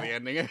rest of Yeah. the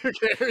ending. Who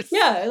cares?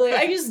 Yeah, like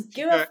I just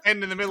give a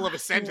End in the middle of a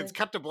sentence.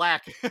 Cut to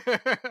black.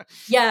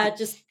 yeah,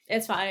 just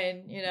it's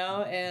fine,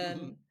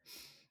 and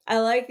I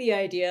like the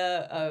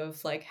idea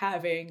of like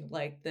having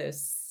like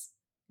this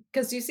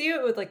because you see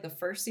it with like the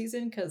first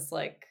season because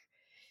like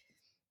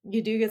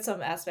you do get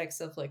some aspects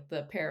of like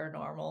the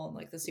paranormal and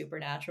like the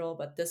supernatural,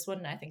 but this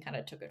one I think kind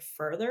of took it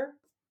further.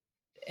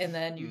 And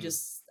then you Mm.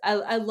 just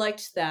I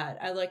liked that.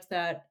 I liked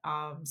that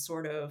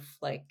sort of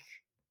like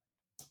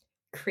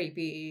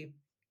creepy,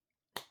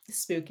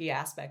 spooky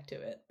aspect to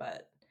it,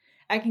 but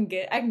I can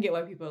get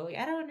why people are like,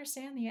 I don't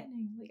understand the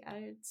ending. Like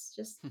it's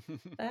just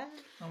that.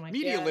 I'm like,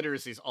 Media yeah.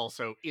 literacy is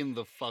also in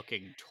the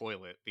fucking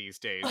toilet these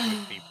days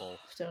with people.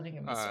 Don't even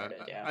get me Uh, started,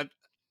 yeah.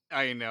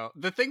 I know.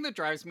 The thing that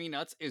drives me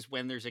nuts is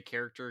when there's a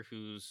character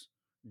who's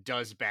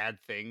does bad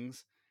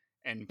things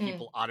and Mm.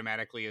 people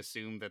automatically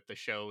assume that the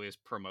show is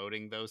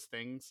promoting those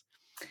things.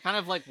 Kind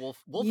of like Wolf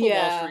of Wall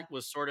Yeah. Street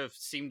was sort of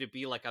seemed to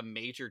be like a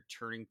major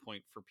turning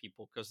point for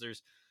people because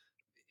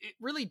it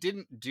really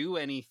didn't do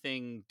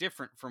anything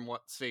different from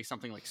what say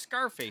something like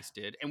Scarface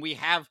did, and we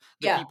have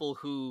the Yeah. people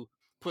who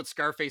put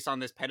Scarface on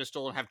this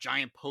pedestal and have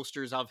giant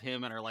posters of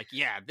him and are like,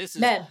 yeah,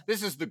 Men.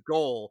 this is the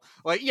goal.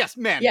 Like, yes,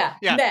 men, Yeah.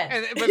 yeah,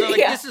 Men. but they're like,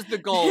 Yeah. this is the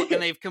goal,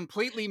 and they've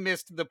completely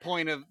missed the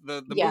point of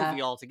the Yeah.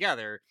 movie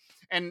altogether.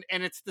 And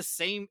it's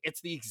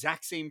the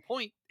exact same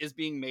point is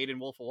being made in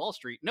Wolf of Wall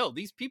Street. No,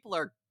 these people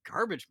are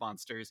garbage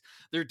monsters.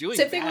 They're doing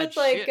Same thing bad with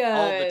like shit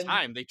all the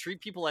time. They treat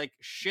people like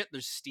shit.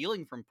 They're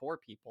stealing from poor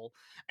people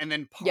and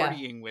then yeah.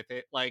 partying with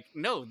it. Like,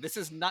 no, this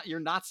is not, you're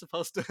not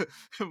supposed to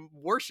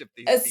worship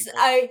these It's people.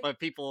 I But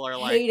people are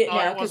like, hate it oh,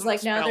 now it because wasn't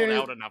like now spelled they're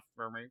out enough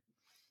for me.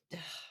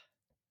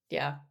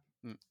 Yeah.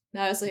 Mm.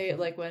 Honestly,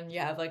 like when you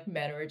have like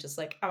men who are just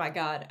like, oh my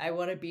god, I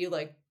want to be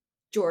like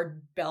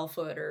Jordan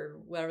Belfort or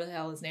whatever the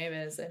hell his name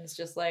is, and it's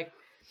just like,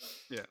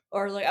 Yeah.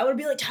 or like I want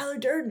to be like Tyler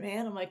Durden,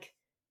 man. I'm like,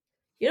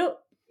 you know,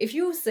 if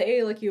you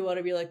say like you want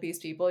to be like these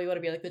people, you want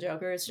to be like the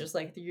Joker, it's just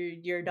like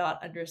you're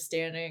not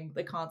understanding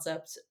the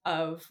concept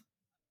of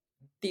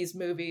these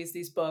movies,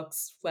 these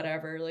books,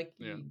 whatever. Like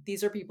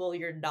these are people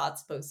you're not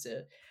supposed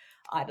to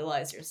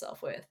idolize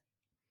yourself with.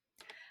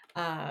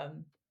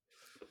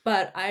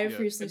 But I've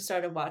recently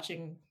started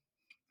watching.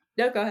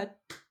 No, go ahead.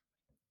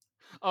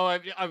 Oh,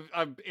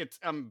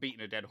 I'm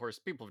beating a dead horse.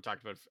 People have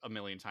talked about it a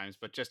million times,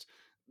 but just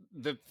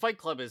the Fight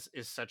Club is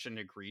such an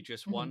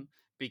egregious one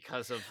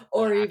because of the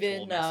Or actual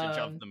even message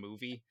of the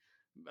movie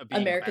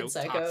being American about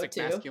Psycho toxic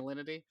too.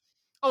 masculinity.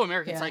 Oh,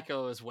 American Yeah.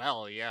 Psycho as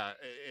well. Yeah,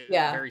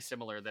 Yeah. very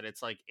similar. That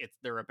it's like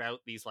they're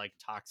about these like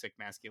toxic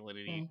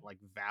masculinity, like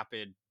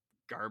vapid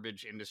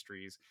garbage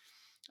industries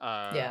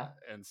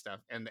and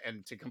stuff, and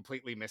to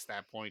completely miss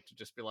that point, to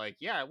just be like,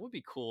 yeah, it would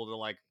be cool to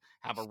like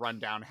have a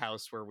rundown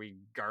house where we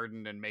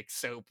garden and make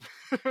soap.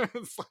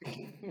 It's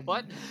like,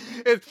 what?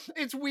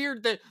 It's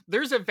weird that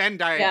there's a Venn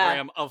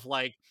diagram of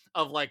like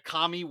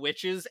commie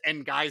witches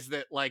and guys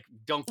that like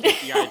don't get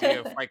the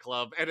idea of Fight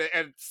Club, and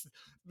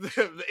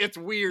it's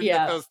weird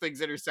that those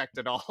things intersect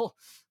at all.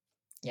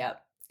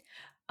 Yep.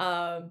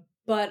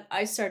 But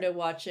I started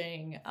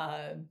watching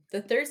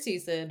the third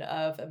season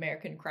of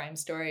American Crime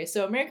Story.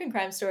 So American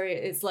Crime Story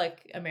is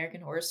like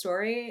American Horror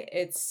Story.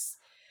 It's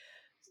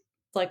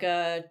like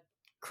a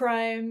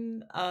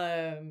crime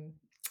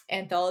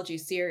anthology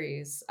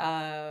series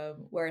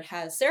where it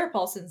has Sarah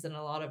Paulson's in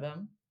a lot of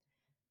them.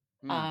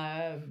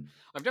 I've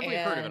definitely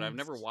heard of it. I've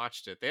never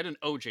watched it. They had an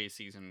OJ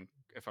season,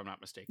 if I'm not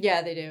mistaken.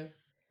 Yeah, they do.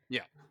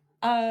 Yeah.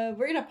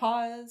 We're gonna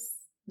pause.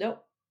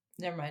 Nope.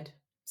 Never mind.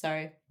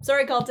 Sorry,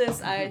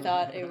 cultists. I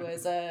thought it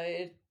was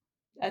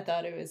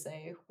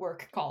a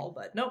work call,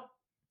 but nope.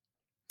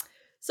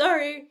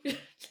 Sorry.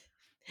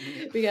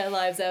 We got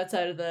lives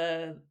outside of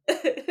the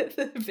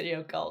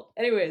video call.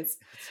 Anyways,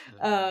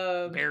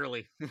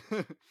 barely.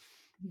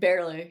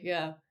 Barely,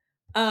 yeah.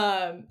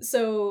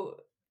 So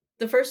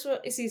the first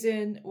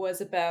season was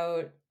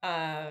about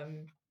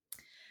the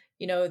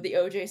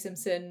OJ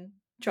Simpson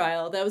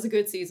trial. That was a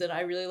good season.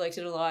 I really liked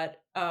it a lot.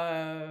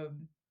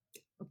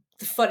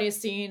 The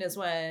funniest scene is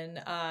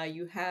when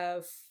you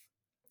have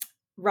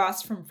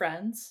Ross from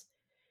Friends,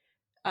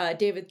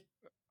 David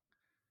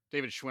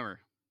Schwimmer.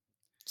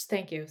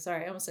 Thank you.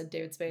 Sorry, I almost said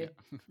David Spade.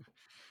 Yeah.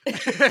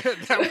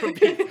 That would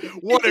be,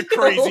 what a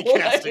crazy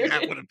casting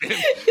that would have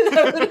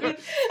been.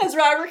 As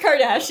Robert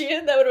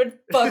Kardashian, that would have been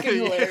fucking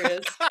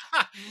hilarious.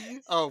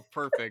 Oh,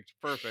 perfect.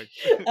 So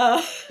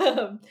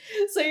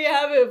you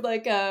have him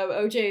like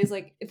OJ is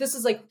like, this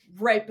is like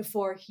right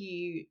before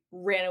he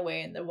ran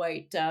away in the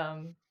white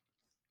the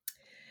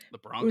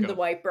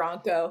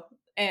Bronco,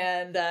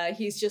 and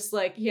he's just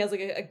like, he has like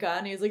a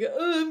gun. He's like,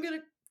 oh, I'm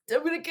gonna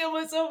kill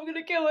myself.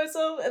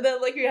 And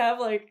then like you have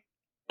like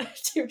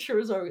Tim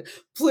Trudeau,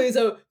 please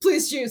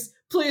juice.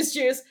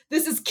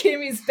 This is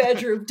Kimmy's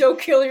bedroom. Don't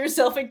kill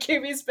yourself in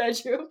Kimmy's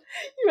bedroom.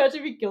 You imagine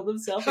if he killed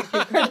himself in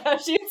Kim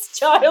Kardashian's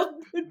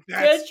childhood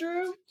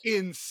bedroom?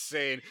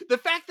 Insane. The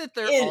fact that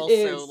they're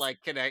also like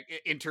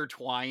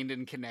intertwined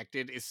and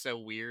connected is so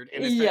weird.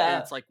 And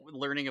it's like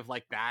learning of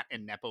like that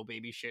and Nepo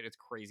baby shit. It's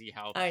crazy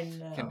how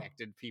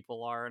connected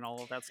people are and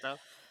all of that stuff.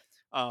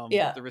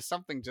 There was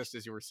something just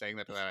as you were saying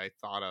that I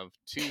thought of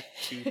two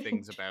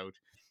things about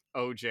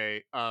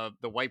OJ.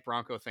 The white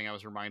Bronco thing I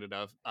was reminded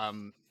of.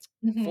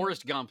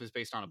 Forrest Gump is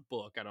based on a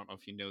book. I don't know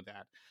if you know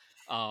that.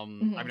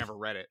 I've never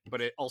read it, but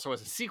it also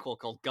has a sequel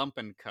called Gump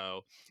and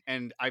Co.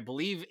 And I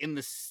believe in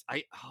this,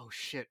 oh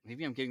shit,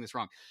 maybe I'm getting this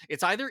wrong.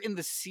 It's either in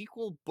the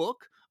sequel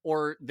book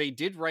or they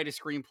did write a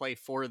screenplay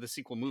for the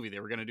sequel movie. They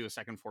were going to do a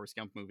second Forrest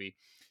Gump movie.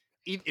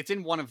 It's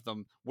in one of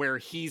them where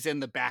he's in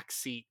the back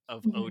seat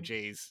of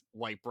OJ's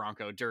white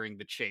Bronco during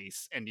the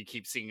chase, and you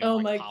keep seeing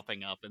him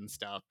popping up and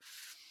stuff.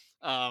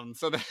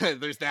 So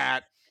there's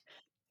that.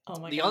 Oh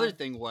my the God. other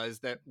thing was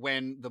that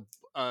when the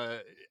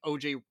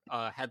OJ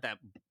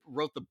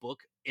wrote the book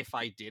If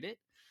I Did It,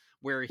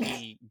 where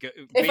he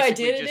if I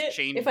did just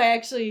changed, if I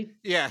actually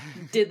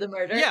did the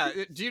murder. Yeah.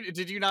 Do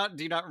you not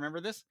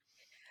remember this?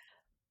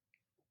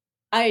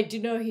 I do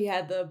know he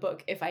had the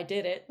book If I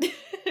Did It.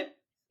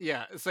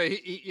 Yeah, so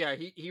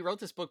he wrote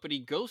this book, but he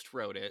ghost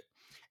wrote it,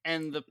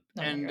 and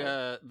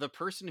the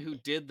person who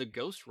did the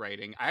ghost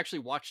writing, I actually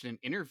watched an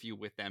interview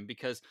with them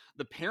because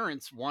the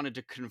parents wanted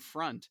to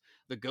confront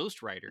the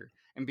ghostwriter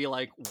and be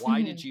like,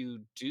 "Why did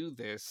you do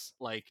this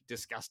like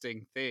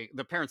disgusting thing?"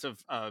 The parents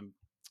of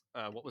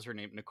what was her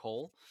name,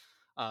 Nicole?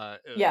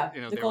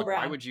 Nicole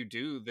Brown. Why would you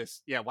do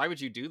this? Yeah, why would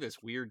you do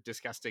this weird,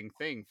 disgusting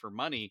thing for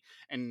money?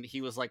 And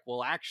he was like,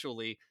 "Well,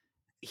 actually,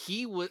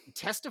 he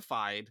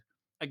testified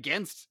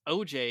against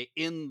OJ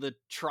in the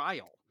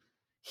trial.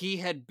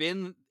 He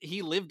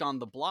lived on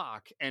the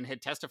block and had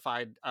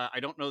testified. I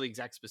don't know the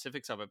exact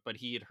specifics of it, but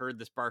he had heard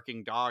this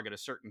barking dog at a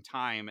certain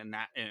time, and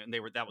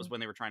that was when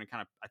they were trying to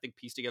kind of, I think,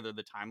 piece together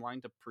the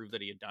timeline to prove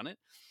that he had done it.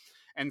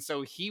 And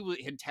so he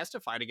had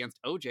testified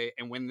against OJ,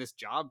 and when this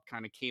job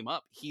kind of came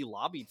up, he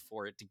lobbied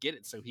for it to get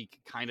it so he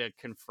could kind of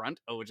confront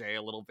OJ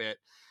a little bit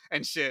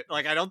and shit.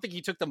 Like, I don't think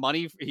he took the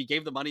money, he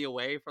gave the money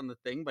away from the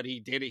thing, but he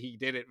did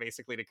it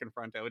basically to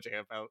confront OJ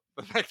about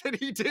the fact that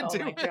he did Oh do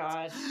my it.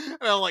 God.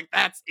 And I'm like,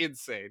 that's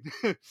insane.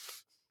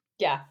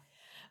 Yeah.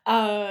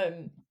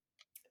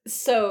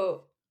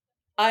 So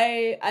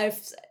I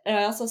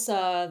also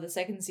saw the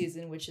second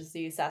season, which is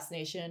the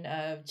assassination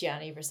of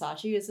Gianni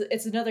Versace.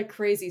 It's another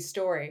crazy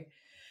story.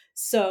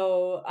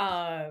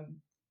 So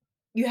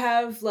you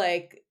have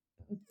like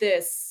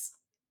this,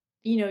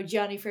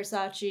 Gianni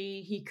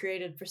Versace, he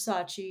created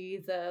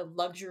Versace, the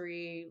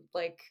luxury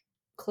like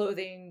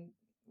clothing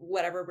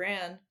whatever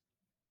brand.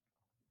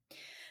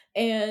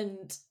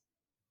 And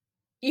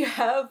you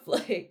have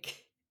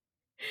like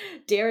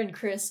Darren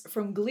Criss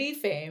from Glee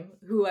fame,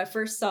 who I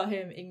first saw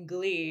him in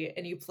Glee,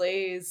 and he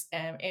plays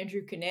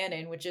Andrew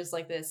Cunanan, which is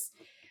like this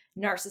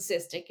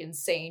narcissistic,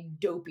 insane,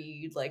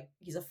 dopey, like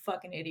he's a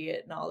fucking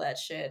idiot and all that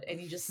shit.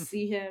 And you just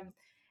see him,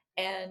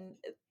 and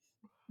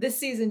this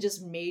season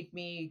just made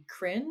me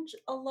cringe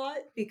a lot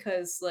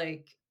because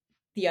like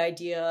the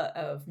idea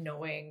of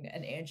knowing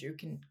an Andrew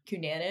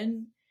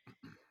Cunanan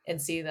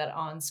and seeing that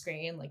on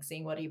screen, like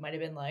seeing what he might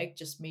have been like,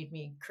 just made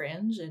me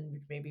cringe and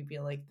made me be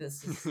like,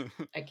 this is,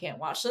 I can't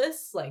watch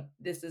this. Like,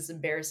 this is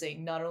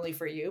embarrassing, not only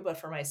for you, but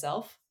for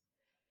myself.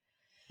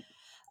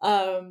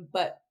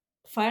 But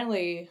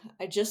finally,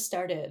 I just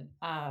started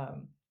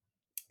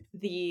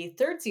the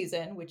third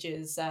season, which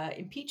is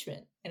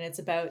Impeachment. And it's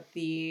about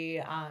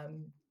the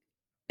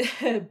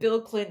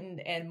Bill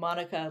Clinton and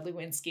Monica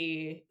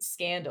Lewinsky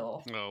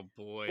scandal. Oh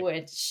boy.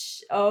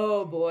 Which,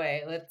 oh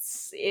boy,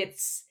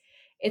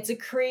 it's a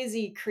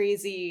crazy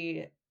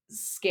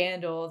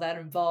scandal that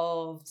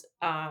involved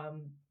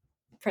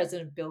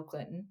President Bill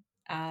Clinton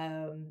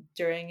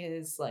during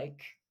his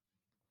like,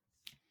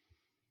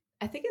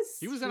 I think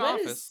he was in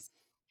office.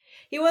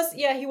 He was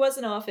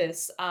in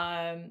office,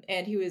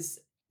 and he was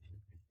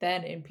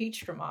then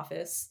impeached from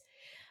office.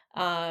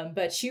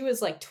 But she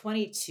was like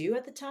 22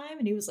 at the time,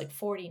 and he was like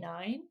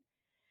 49.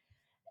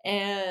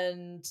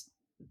 And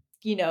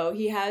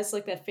he has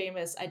like that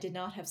famous "I did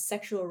not have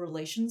sexual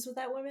relations with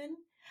that woman,"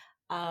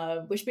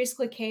 which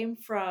basically came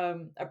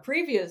from a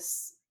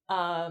previous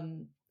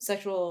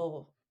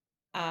sexual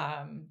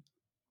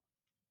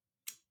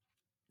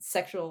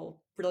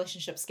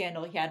relationship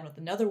scandal he had with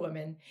another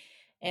woman.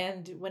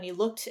 And when he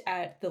looked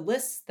at the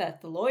list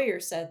that the lawyer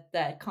said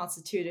that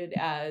constituted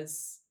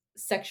as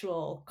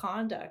sexual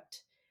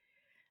contact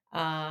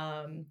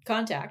or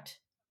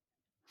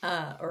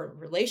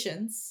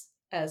relations,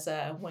 as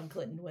one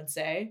Clinton would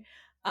say,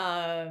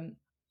 the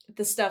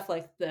stuff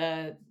like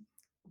the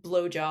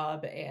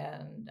blowjob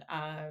and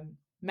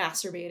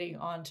masturbating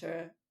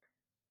onto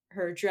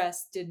her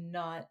dress did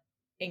not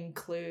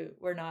include,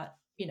 were not,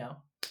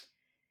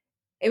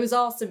 it was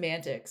all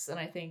semantics. And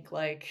I think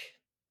like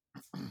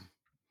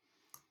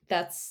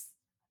that's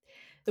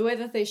the way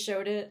that they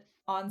showed it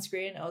on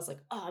screen. I was like,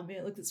 oh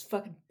man, look at this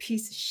fucking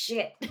piece of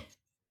shit.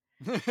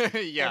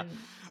 Yeah.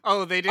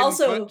 And they didn't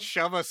also,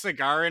 shove a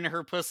cigar in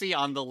her pussy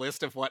on the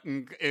list of what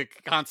it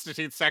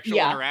constitutes sexual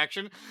yeah.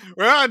 interaction.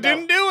 Well, I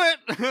didn't do it.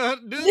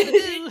 Didn't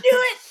do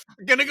it.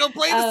 Gonna go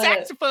play the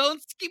saxophone.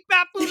 Skip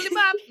bop boodly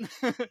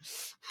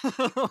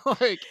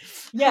bop. Like,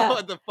 yeah.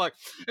 What the fuck?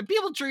 And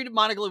people treated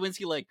Monica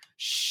Lewinsky like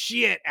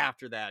shit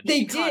after that.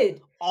 They She did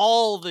caught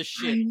all the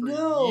shit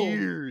for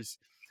years,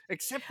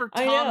 except for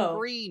Tom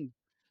Green.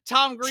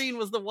 Tom Green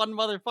was the one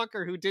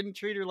motherfucker who didn't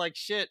treat her like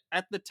shit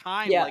at the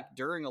time. Yeah. Like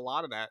during a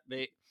lot of that,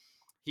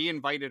 he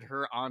invited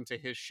her onto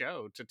his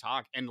show to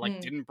talk and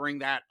like didn't bring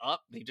that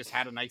up. They just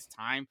had a nice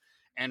time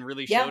and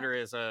really showed her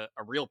as a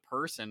real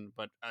person.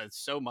 But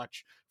so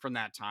much from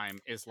that time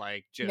is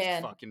like just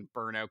fucking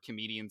burnout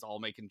comedians all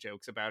making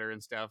jokes about her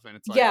and stuff. And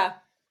it's like,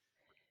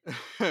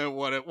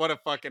 what a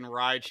fucking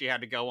ride she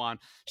had to go on.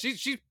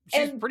 She's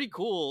pretty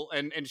cool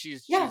and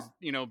she's been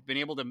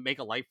able to make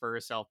a life for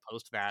herself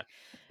post that.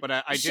 But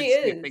I did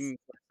see a thing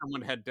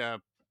someone had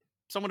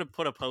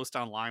put a post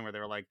online where they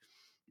were like,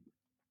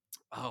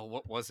 oh,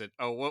 what was it?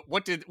 Oh,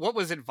 what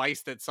was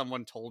advice that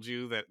someone told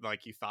you that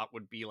like you thought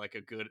would be like a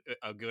good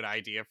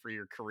idea for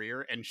your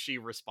career? And she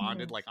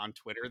responded like on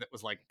Twitter that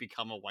was like,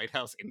 become a White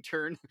House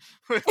intern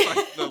with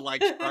like the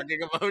like shrugging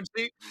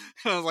emoji.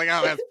 I was like,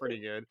 oh, that's pretty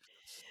good.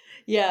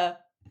 Yeah.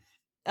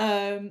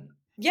 And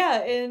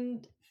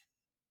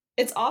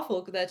it's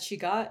awful that she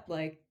got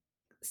like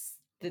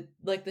the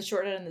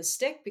short end of the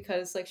stick,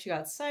 because like she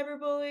got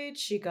cyberbullied,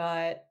 she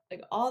got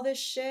like all this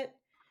shit.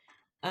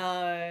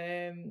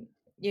 It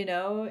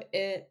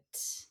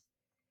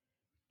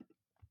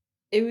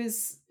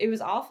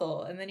was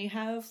awful. And then you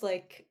have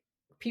like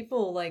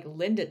people like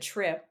Linda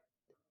Tripp,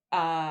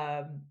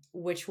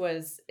 which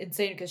was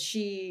insane because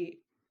she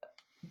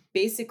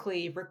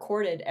basically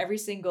recorded every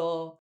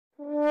single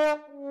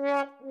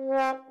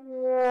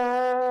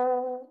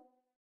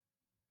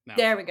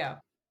There we go.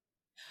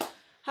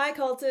 Hi,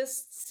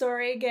 cultists.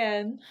 Sorry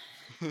again.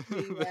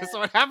 That's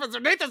what happens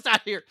when Nathan's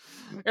not here.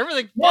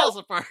 Everything falls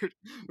apart.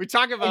 We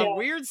talk about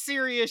weird,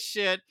 serious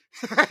shit.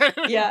 And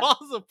it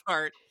falls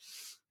apart.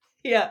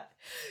 Yeah.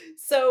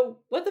 So,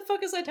 what the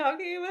fuck is I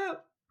talking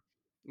about?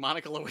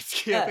 Monica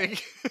Lewinsky, I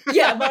think.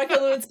 Yeah, Monica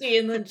Lewinsky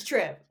and Linda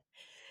Tripp.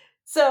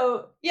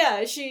 So,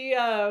 yeah, she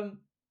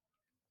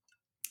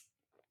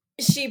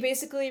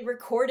basically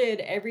recorded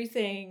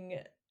everything,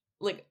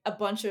 like a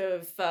bunch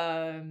of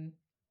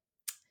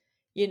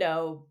you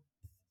know,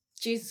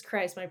 Jesus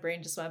Christ, my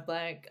brain just went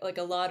blank. Like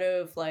a lot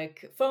of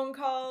like phone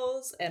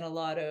calls and a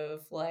lot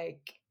of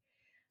like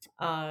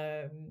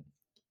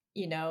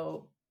you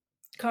know,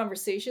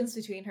 conversations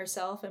between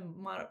herself and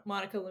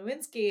Monica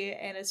Lewinsky,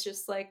 and it's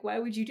just like, why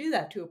would you do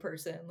that to a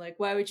person? Like,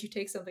 why would you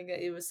take something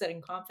that it was said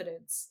in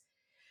confidence?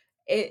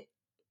 And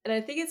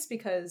I think it's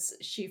because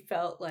she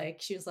felt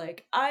like she was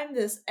like, I'm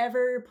this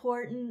ever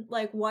important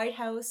like White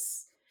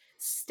House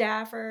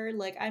staffer,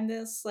 like I'm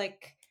this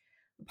like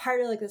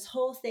part of like this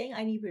whole thing.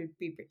 I need to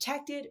be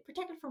protected.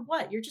 Protected from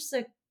what? You're just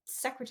a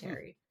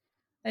secretary,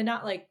 and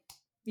not like,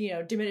 you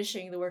know,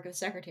 diminishing the work of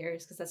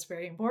secretaries because that's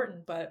very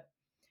important, but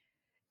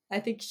I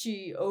think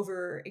she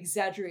over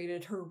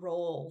exaggerated her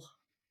role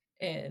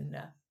in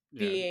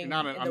being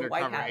not an in the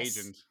White undercover House.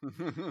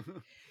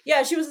 agent.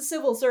 Yeah, she was a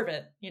civil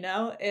servant, you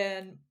know,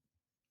 and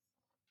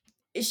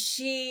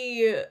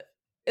she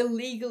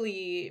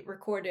illegally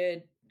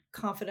recorded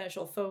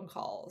confidential phone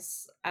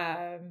calls.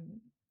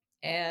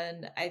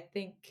 And I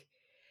think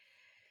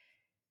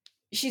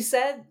she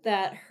said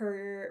that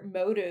her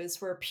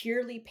motives were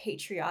purely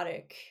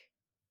patriotic,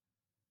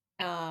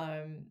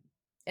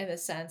 in the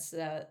sense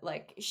that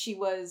like she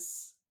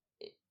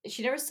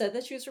never said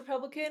that she was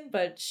Republican,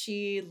 but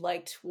she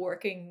liked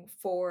working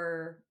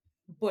for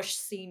Bush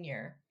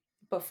Sr.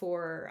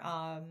 before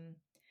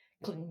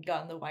Clinton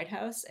got in the White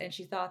House, and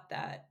she thought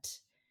that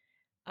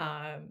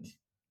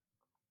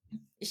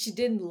she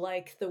didn't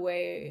like the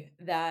way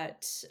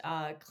that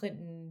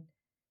Clinton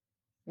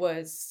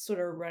was sort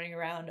of running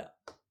around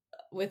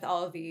with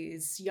all of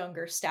these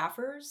younger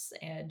staffers,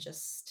 and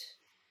just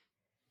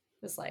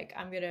was like,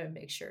 I'm gonna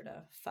make sure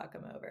to fuck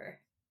him over.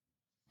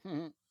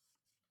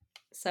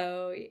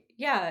 So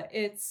yeah,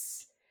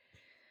 it's,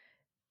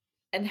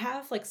 and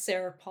have like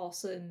Sarah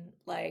Paulson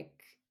like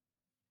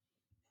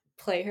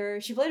play her.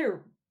 She played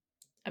her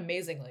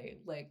amazingly.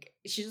 Like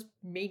she just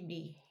made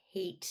me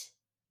hate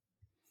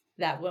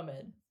that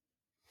woman.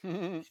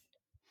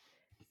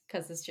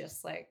 Because it's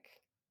just like,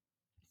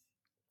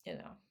 you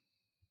know.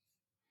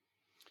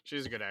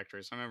 She's a good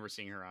actress. I remember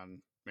seeing her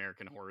on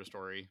American Horror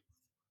Story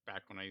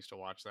back when I used to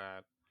watch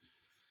that.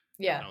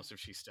 Yeah. I don't know if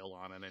she's still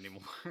on it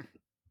anymore.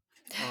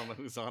 I don't know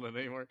who's on it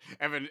anymore.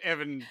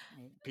 Evan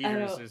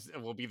Peters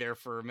will be there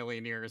for a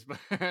million years, but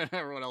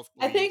everyone else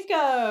leaves. I think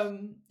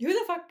who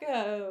the fuck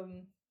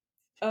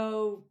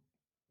oh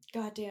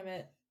god damn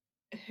it.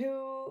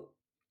 Who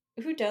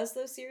does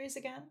those series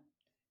again?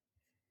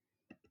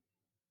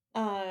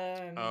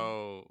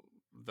 The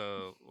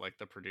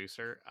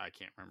producer. I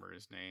can't remember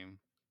his name.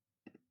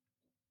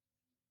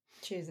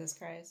 Jesus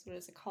Christ, what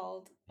is it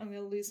called? I'm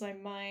gonna lose my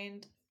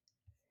mind.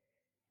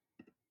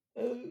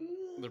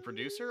 The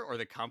producer or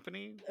the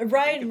company?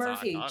 Ryan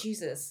Murphy.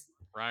 Jesus.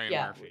 Ryan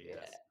Murphy.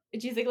 Yes.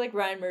 Do you think like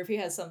Ryan Murphy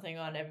has something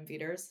on Evan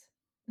Peters?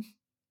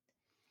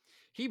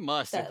 He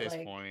must at this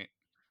point.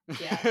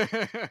 Yeah.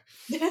 That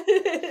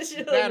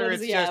or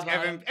it's just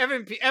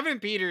Evan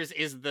Peters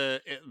is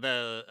the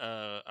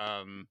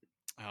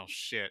oh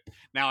shit.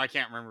 Now I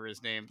can't remember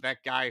his name.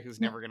 That guy who's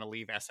never gonna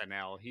leave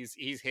SNL.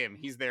 He's him.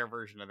 He's their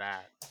version of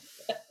that.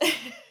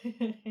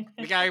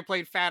 The guy who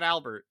played Fat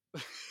Albert.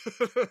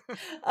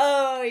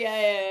 Oh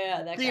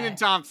yeah. That Kenan guy.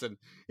 Thompson.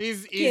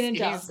 He's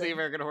the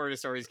American Horror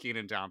Story's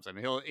Kenan Thompson.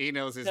 He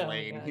knows his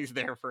lane. God. He's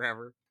there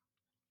forever.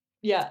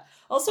 Yeah.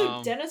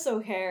 Also, Dennis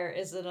O'Hare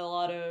is in a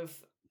lot of,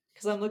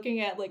 because I'm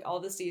looking at like all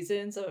the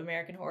seasons of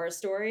American Horror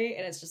Story,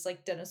 and it's just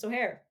like Dennis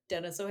O'Hare,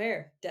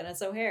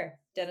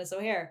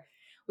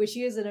 which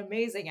he is an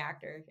amazing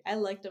actor. I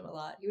liked him a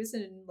lot. He was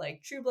in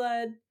like True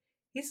Blood.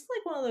 He's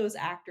like one of those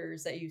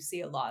actors that you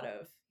see a lot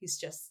of. He's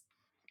just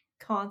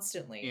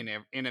constantly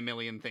in a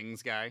million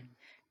things guy.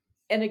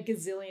 And a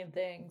gazillion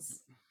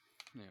things.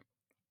 Yeah.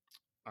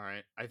 All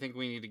right. I think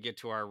we need to get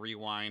to our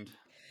rewind.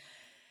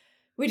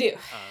 We do.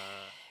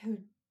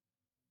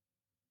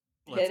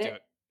 Let's do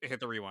it. Hit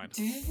the rewind.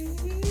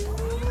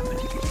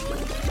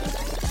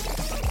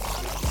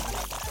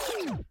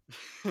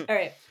 All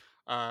right.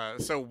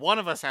 So one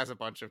of us has a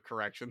bunch of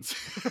corrections.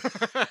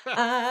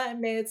 I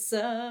made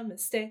some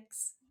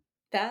mistakes.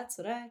 That's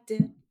what I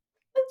did.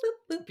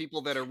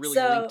 People that are really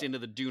linked into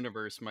the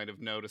Duniverse might have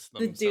noticed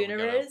them. So we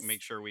gotta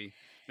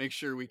make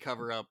sure we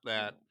cover up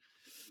that.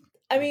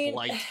 I mean,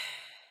 blight.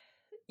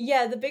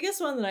 Yeah, the biggest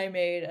one that I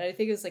made, I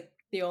think it was like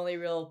the only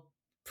real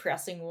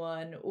pressing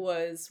one,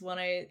 was when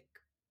I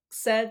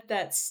said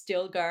that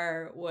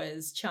Stilgar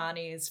was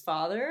Chani's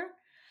father.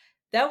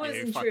 That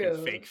wasn't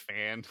true. Fake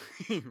fan.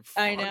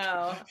 I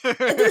know.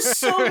 There's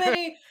so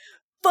many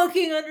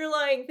fucking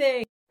underlying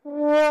things.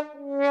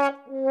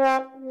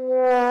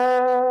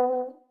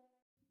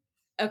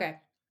 Okay.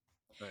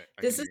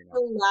 I This can is hear you now.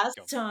 the last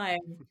Go. time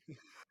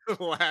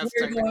Last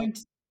we're technical. going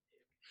to.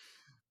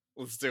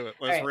 Let's do it.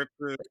 All Let's right, rip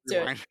through let's the do it.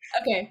 rewind.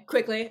 Okay,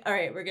 quickly. All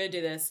right, we're gonna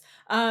do this.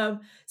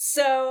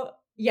 So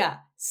yeah,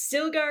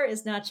 Stilgar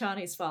is not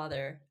Chani's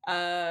father.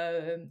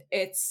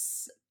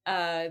 It's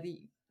the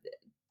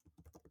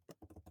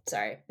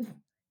sorry,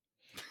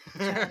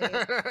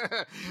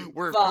 Chani's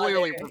We're father.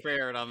 clearly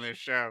prepared on this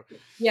show.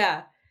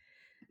 Yeah,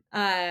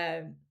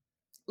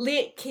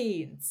 Liet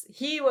Keynes.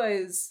 He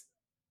was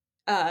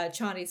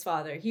Chani's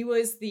father. He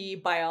was the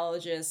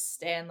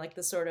biologist and like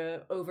the sort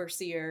of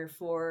overseer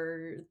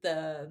for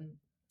the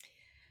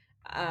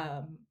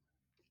um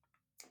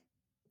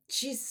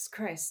Jesus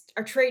Christ,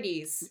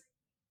 Atreides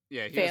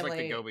Yeah, he was like the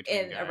family go-between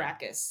in guy.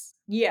 Arrakis.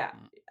 Yeah.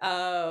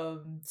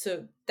 Mm.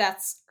 So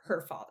that's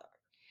her father.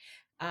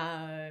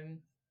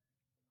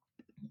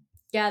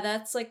 Yeah,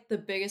 that's like the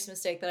biggest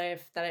mistake that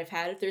I've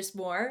had. If there's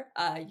more,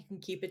 you can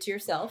keep it to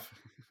yourself.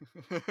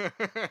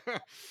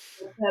 The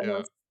Yeah.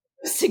 most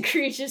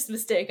egregious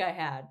mistake I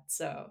had.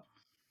 So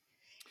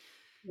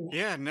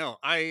Yeah, no,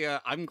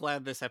 I'm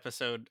glad this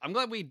episode. I'm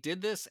glad we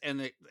did this,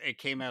 and it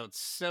came out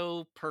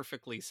so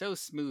perfectly, so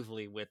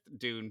smoothly with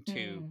Dune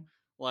 2.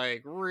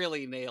 Like,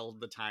 really nailed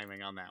the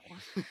timing on that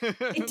one. it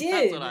That's what did.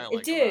 I It like about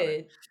it.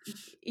 did.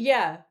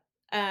 Yeah.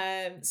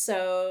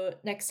 So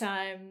next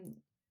time,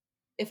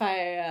 if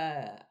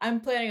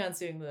I'm planning on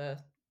seeing the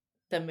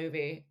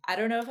movie. I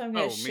don't know if I'm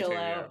gonna Oh, me shill too.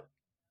 Yeah. out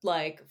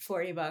like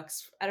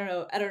 $40. I don't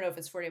know. I don't know if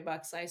it's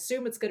 $40. I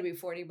assume it's gonna be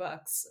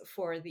 $40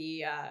 for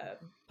the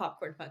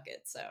popcorn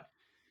bucket. So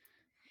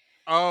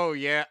Oh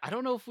yeah, I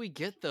don't know if we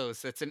get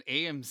those. It's an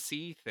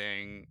AMC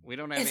thing. We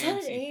don't have is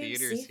that an AMC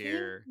theaters AMC thing?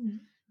 here.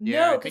 Yeah,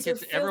 No, I because think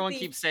we're it's everyone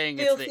filthy, keeps saying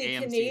it's the filthy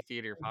AMC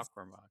theater Canadians.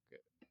 popcorn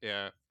bucket.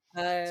 Yeah.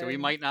 So we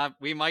Um, might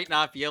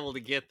not be able to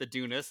get the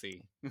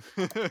Dunassy.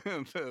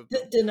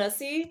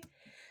 Denussi,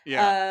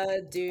 Yeah.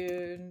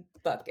 Dune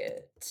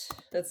bucket.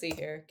 Let's see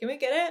here. Can we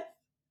get it?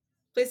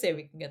 Please say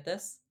we can get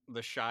this.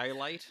 The shy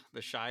light,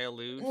 the shy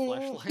elude Mm.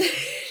 flashlight.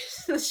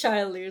 The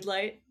Shia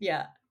light.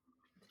 Yeah.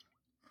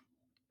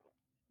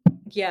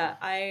 Yeah,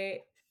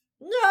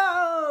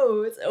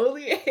 no, it's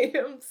only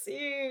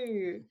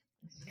AMC.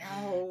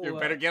 No. You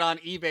better get on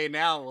eBay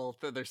now. Well,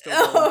 they're still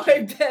going Oh,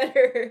 I cheap.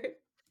 better.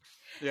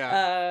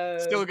 Yeah,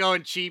 still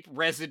going cheap.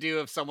 Residue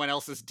of someone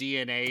else's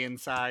DNA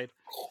inside.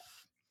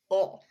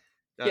 Oh,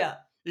 yeah.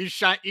 You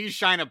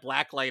shine a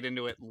black light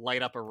into it,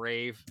 light up a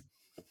rave.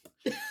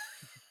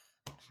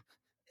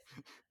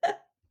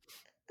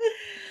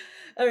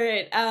 All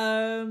right.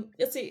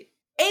 Let's see.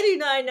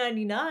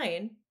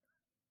 $89.99.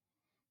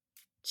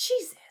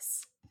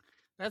 Jesus.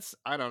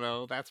 I don't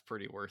know. That's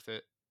pretty worth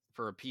it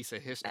for a piece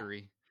of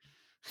history.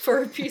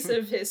 For a piece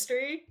of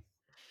history?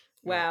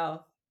 Yeah.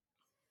 Wow.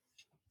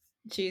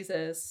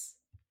 Jesus.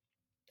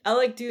 I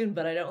like Dune,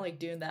 but I don't like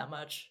Dune that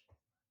much.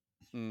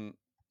 Well,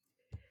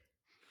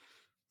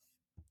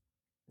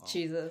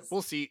 Jesus.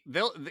 We'll see.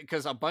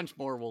 Because a bunch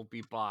more will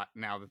be bought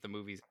now that the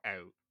movie's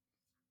out.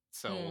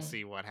 So we'll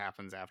see what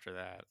happens after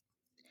that.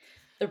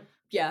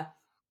 Yeah.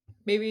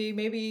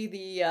 Maybe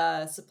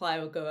the supply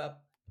will go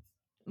up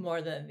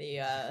more than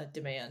the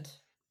demand.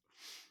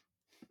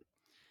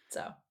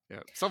 So yeah,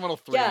 someone will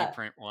 3D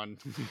print one.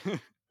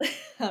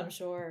 I'm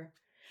sure.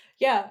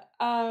 Yeah.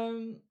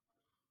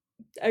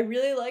 I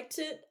really liked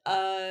it.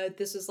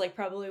 This was like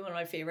probably one of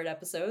my favorite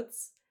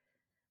episodes.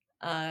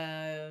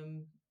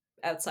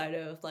 Outside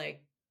of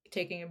like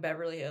Taking in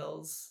Beverly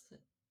Hills,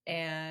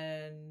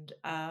 and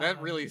that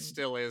really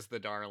still is the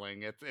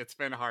darling. It's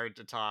been hard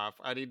to top.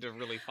 I need to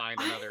really find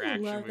another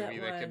action movie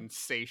that can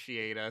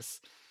satiate us.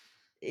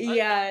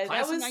 Yeah, Class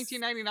that of was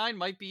 1999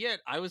 might be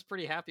it. I was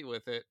pretty happy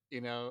with it.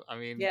 You know, I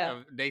mean, yeah.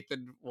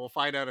 Nathan. We'll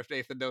find out if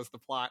Nathan knows the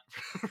plot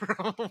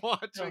from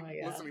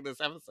listening to this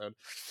episode.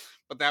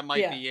 But that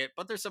might be it.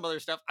 But there's some other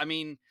stuff. I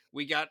mean,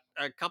 we got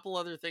a couple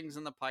other things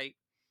in the pipe.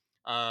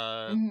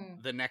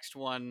 The next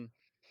one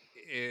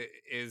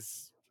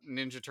is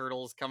Ninja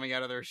Turtles coming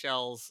out of their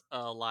shells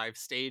live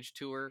stage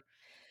tour.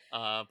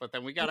 But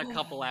then we got a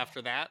couple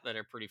after that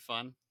are pretty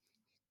fun.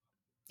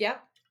 Yeah,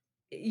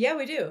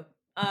 we do.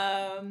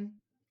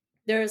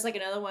 There's like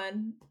another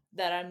one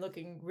that I'm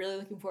really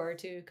looking forward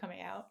to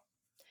coming out.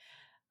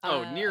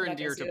 Near and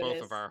dear to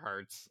both of our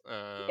hearts.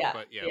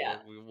 But yeah,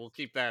 we'll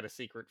keep that a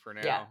secret for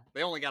now. Yeah.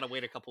 They only got to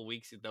wait a couple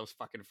weeks. Those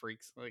fucking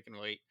freaks, they can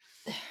wait.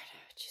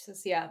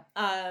 Jesus, yeah.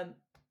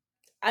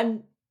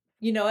 I'm.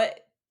 You know what?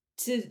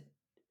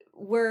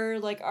 We're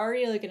like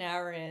already like an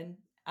hour in.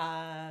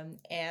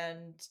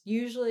 And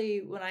usually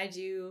when I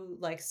do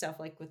like stuff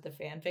like with the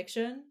fan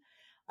fiction,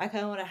 I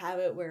kind of want to have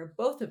it where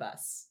both of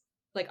us,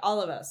 like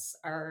all of us,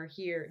 are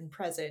here and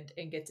present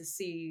and get to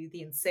see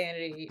the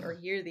insanity or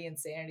hear the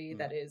insanity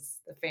that is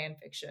the fan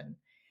fiction.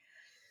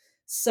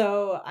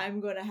 So I'm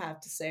going to have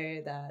to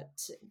say that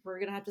we're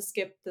going to have to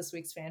skip this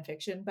week's fan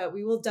fiction, but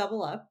we will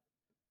double up.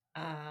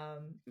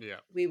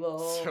 We will.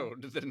 So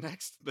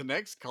the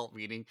next cult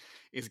meeting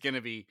is going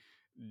to be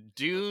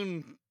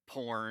Dune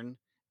porn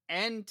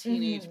and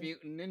Teenage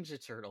Mutant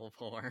Ninja Turtle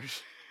porn.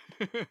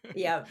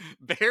 Yeah.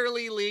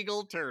 Barely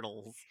legal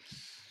turtles.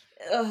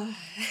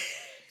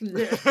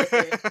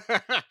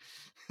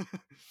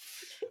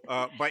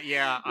 But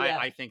yeah, Yeah.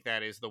 I think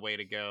that is the way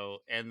to go.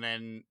 And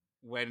then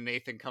when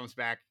Nathan comes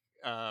back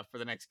for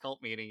the next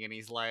cult meeting and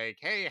he's like,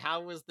 hey,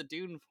 how was the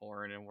Dune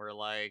porn? And we're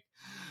like,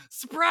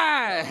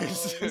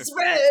 surprise! Oh,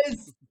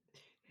 surprise!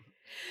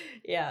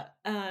 Yeah.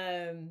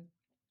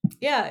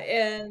 Yeah,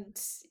 and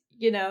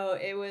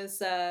it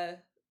was I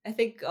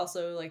think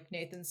also like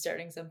Nathan's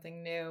starting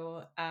something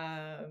new.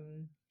 I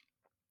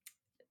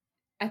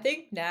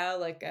think now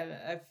like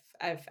I've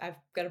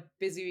got a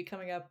busy week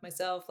coming up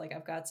myself. Like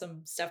I've got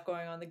some stuff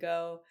going on the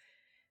go.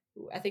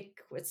 I think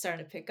it's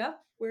starting to pick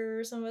up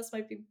where some of us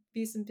might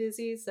be some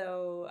busy.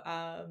 So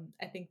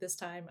I think this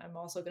time I'm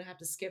also gonna have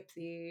to skip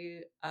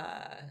the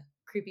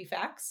creepy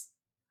facts,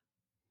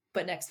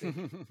 but next week.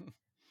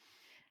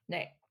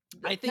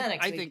 I Not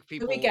next week. think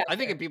The week people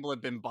after. people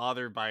have been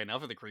bothered by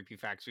enough of the creepy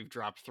facts we've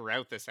dropped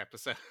throughout this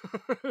episode.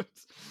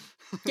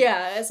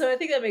 Yeah, so I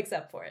think that makes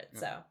up for it.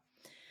 So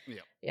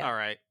yeah. All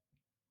right.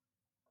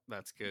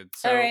 That's good. All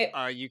So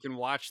right. you can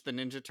watch the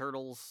Ninja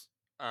Turtles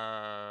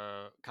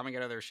coming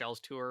out of their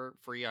Shells tour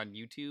free on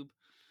YouTube.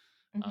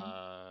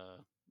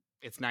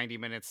 It's 90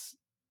 minutes.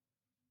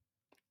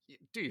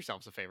 Do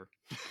yourselves a favor.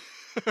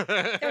 Oh,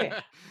 yeah.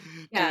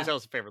 Do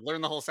yourselves a favor.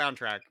 Learn the whole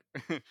soundtrack.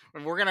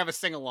 And we're gonna have a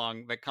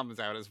sing-along that comes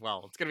out as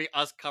well. It's gonna be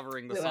us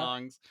covering the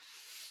songs.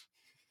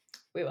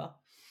 We will.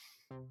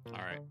 All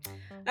right.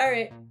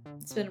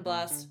 It's been a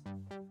blast.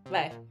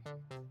 Bye.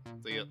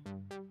 See ya.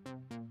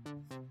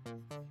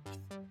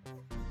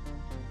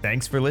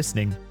 Thanks for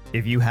listening.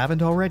 If you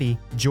haven't already,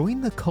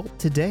 join the cult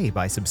today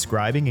by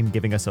subscribing and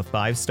giving us a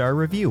 5-star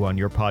review on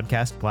your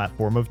podcast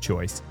platform of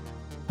choice.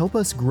 Help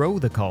us grow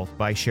the cult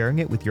by sharing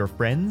it with your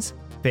friends,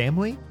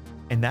 family,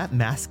 and that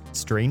masked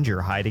stranger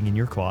hiding in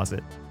your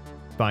closet.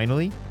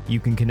 Finally, you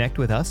can connect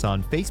with us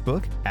on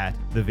Facebook at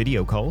The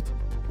Video Cult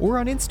or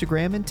on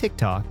Instagram and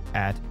TikTok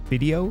at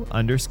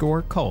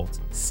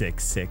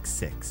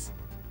video_cult666.